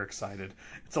 just because you're excited.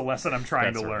 It's a lesson I'm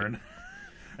trying to learn.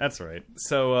 That's right.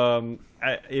 So,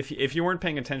 if you weren't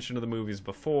paying attention to the movies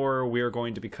before, we are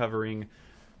going to be covering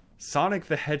Sonic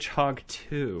the Hedgehog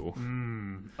 2.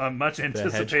 A much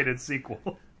anticipated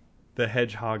sequel. The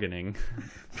Hedgehogging.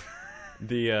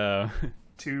 The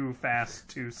Too fast,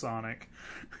 too Sonic.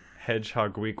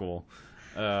 Hedgehog Weequel.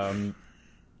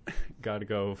 Gotta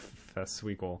go fast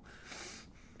Weequel.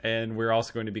 And we're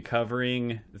also going to be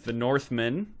covering The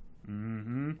Northman.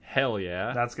 Mm-hmm. Hell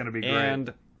yeah. That's going to be great.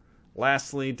 And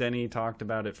lastly, Denny talked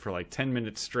about it for 10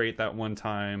 minutes straight that one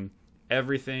time.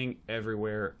 Everything,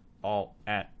 Everywhere, All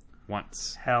at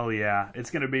Once. Hell yeah.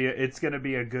 It's gonna be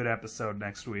a good episode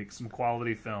next week. Some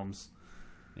quality films.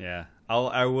 Yeah.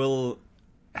 I will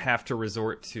have to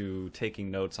resort to taking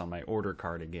notes on my order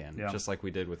card again, just like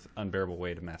we did with Unbearable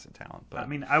Weight of Massive Talent. But I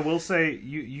mean, I will say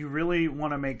you really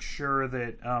want to make sure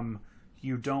that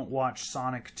you don't watch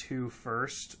Sonic 2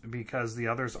 first, because the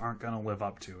others aren't going to live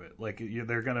up to it.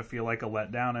 They're going to feel like a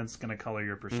letdown, and it's going to color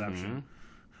your perception. Mm-hmm.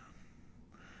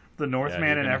 The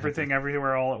Northman and Everything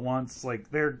Everywhere All at Once,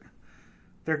 they're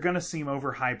going to seem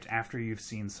overhyped after you've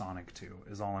seen Sonic 2,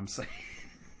 is all I'm saying.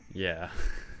 Yeah.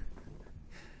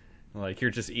 You're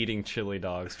just eating chili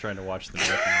dogs trying to watch the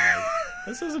Northman.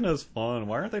 This isn't as fun.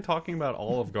 Why aren't they talking about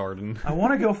Olive Garden? I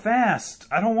want to go fast.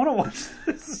 I don't want to watch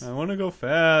this. I want to go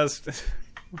fast.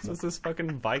 What's this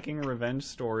fucking Viking revenge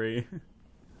story?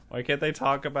 Why can't they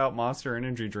talk about Monster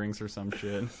Energy drinks or some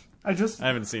shit? I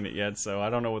haven't seen it yet, so I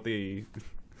don't know what the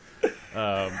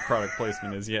product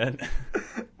placement is yet.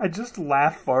 I just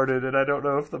laugh farted, and I don't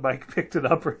know if the mic picked it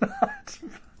up or not.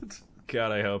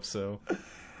 God, I hope so.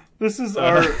 This is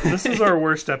our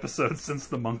worst episode since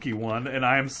the monkey one, and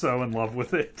I am so in love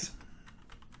with it.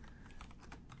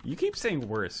 You keep saying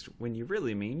worst when you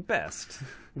really mean best.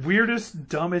 Weirdest,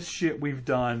 dumbest shit we've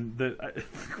done.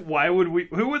 Why would we?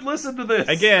 Who would listen to this?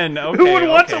 Again, okay, who would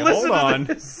want to hold listen on.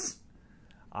 to this?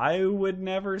 I would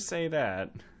never say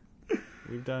that.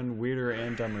 We've done weirder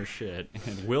and dumber shit,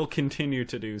 and we'll continue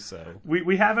to do so.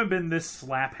 We haven't been this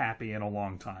slap happy in a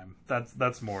long time.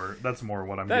 That's more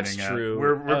what I'm That's getting true. at.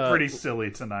 We're pretty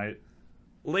silly tonight.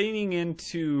 Leaning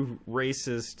into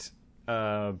racist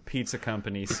pizza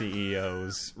company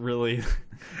CEOs really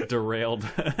derailed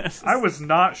us. I was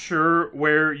not sure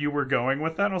where you were going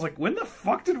with that. I was like, when the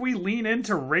fuck did we lean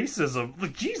into racism?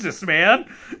 Like, Jesus, man.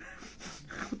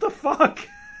 What the fuck?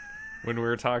 When we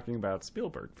were talking about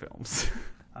Spielberg films.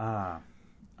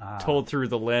 Told through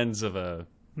the lens of a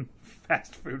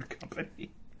fast food company.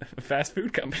 Fast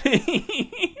food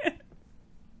company.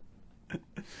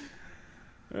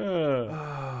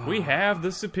 We have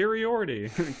the superiority.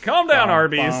 Calm down,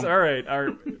 Arby's. All right,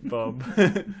 Bob.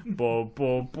 Bob.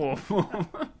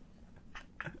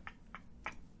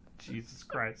 Jesus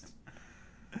Christ.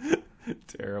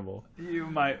 Terrible. You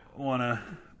might want to...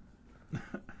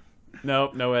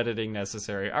 Nope, no editing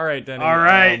necessary. All right, Denny. All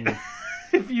right.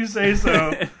 If you say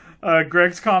so.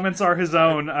 Greg's comments are his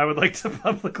own. I would like to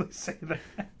publicly say that.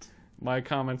 My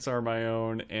comments are my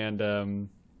own, and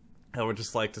I would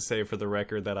just like to say for the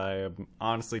record that I am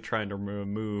honestly trying to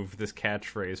remove this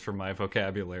catchphrase from my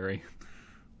vocabulary.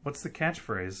 What's the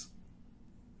catchphrase?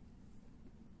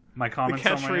 My comments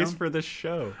the are my own? catchphrase for this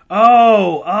show.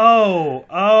 Oh!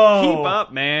 Keep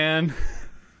up, man.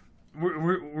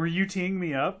 Were you teeing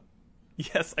me up?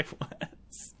 Yes, I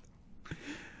was.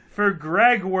 For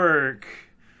Greg work,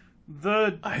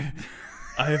 I've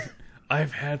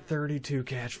had 32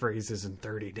 catchphrases in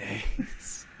 30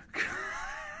 days.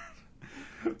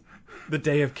 The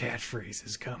day of catchphrase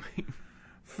is coming.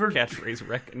 For catchphrase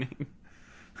reckoning.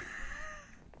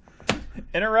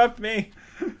 Interrupt me.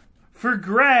 For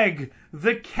Greg,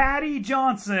 the Caddy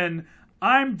Johnson,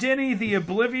 I'm Denny, the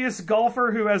oblivious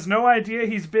golfer who has no idea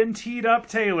he's been teed up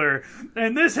Taylor.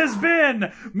 And this has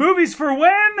been Movies for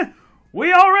When?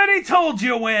 We already told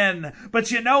you when. But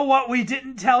you know what we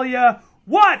didn't tell you?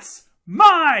 What's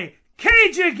my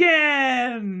cage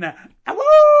again?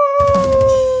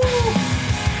 Woo!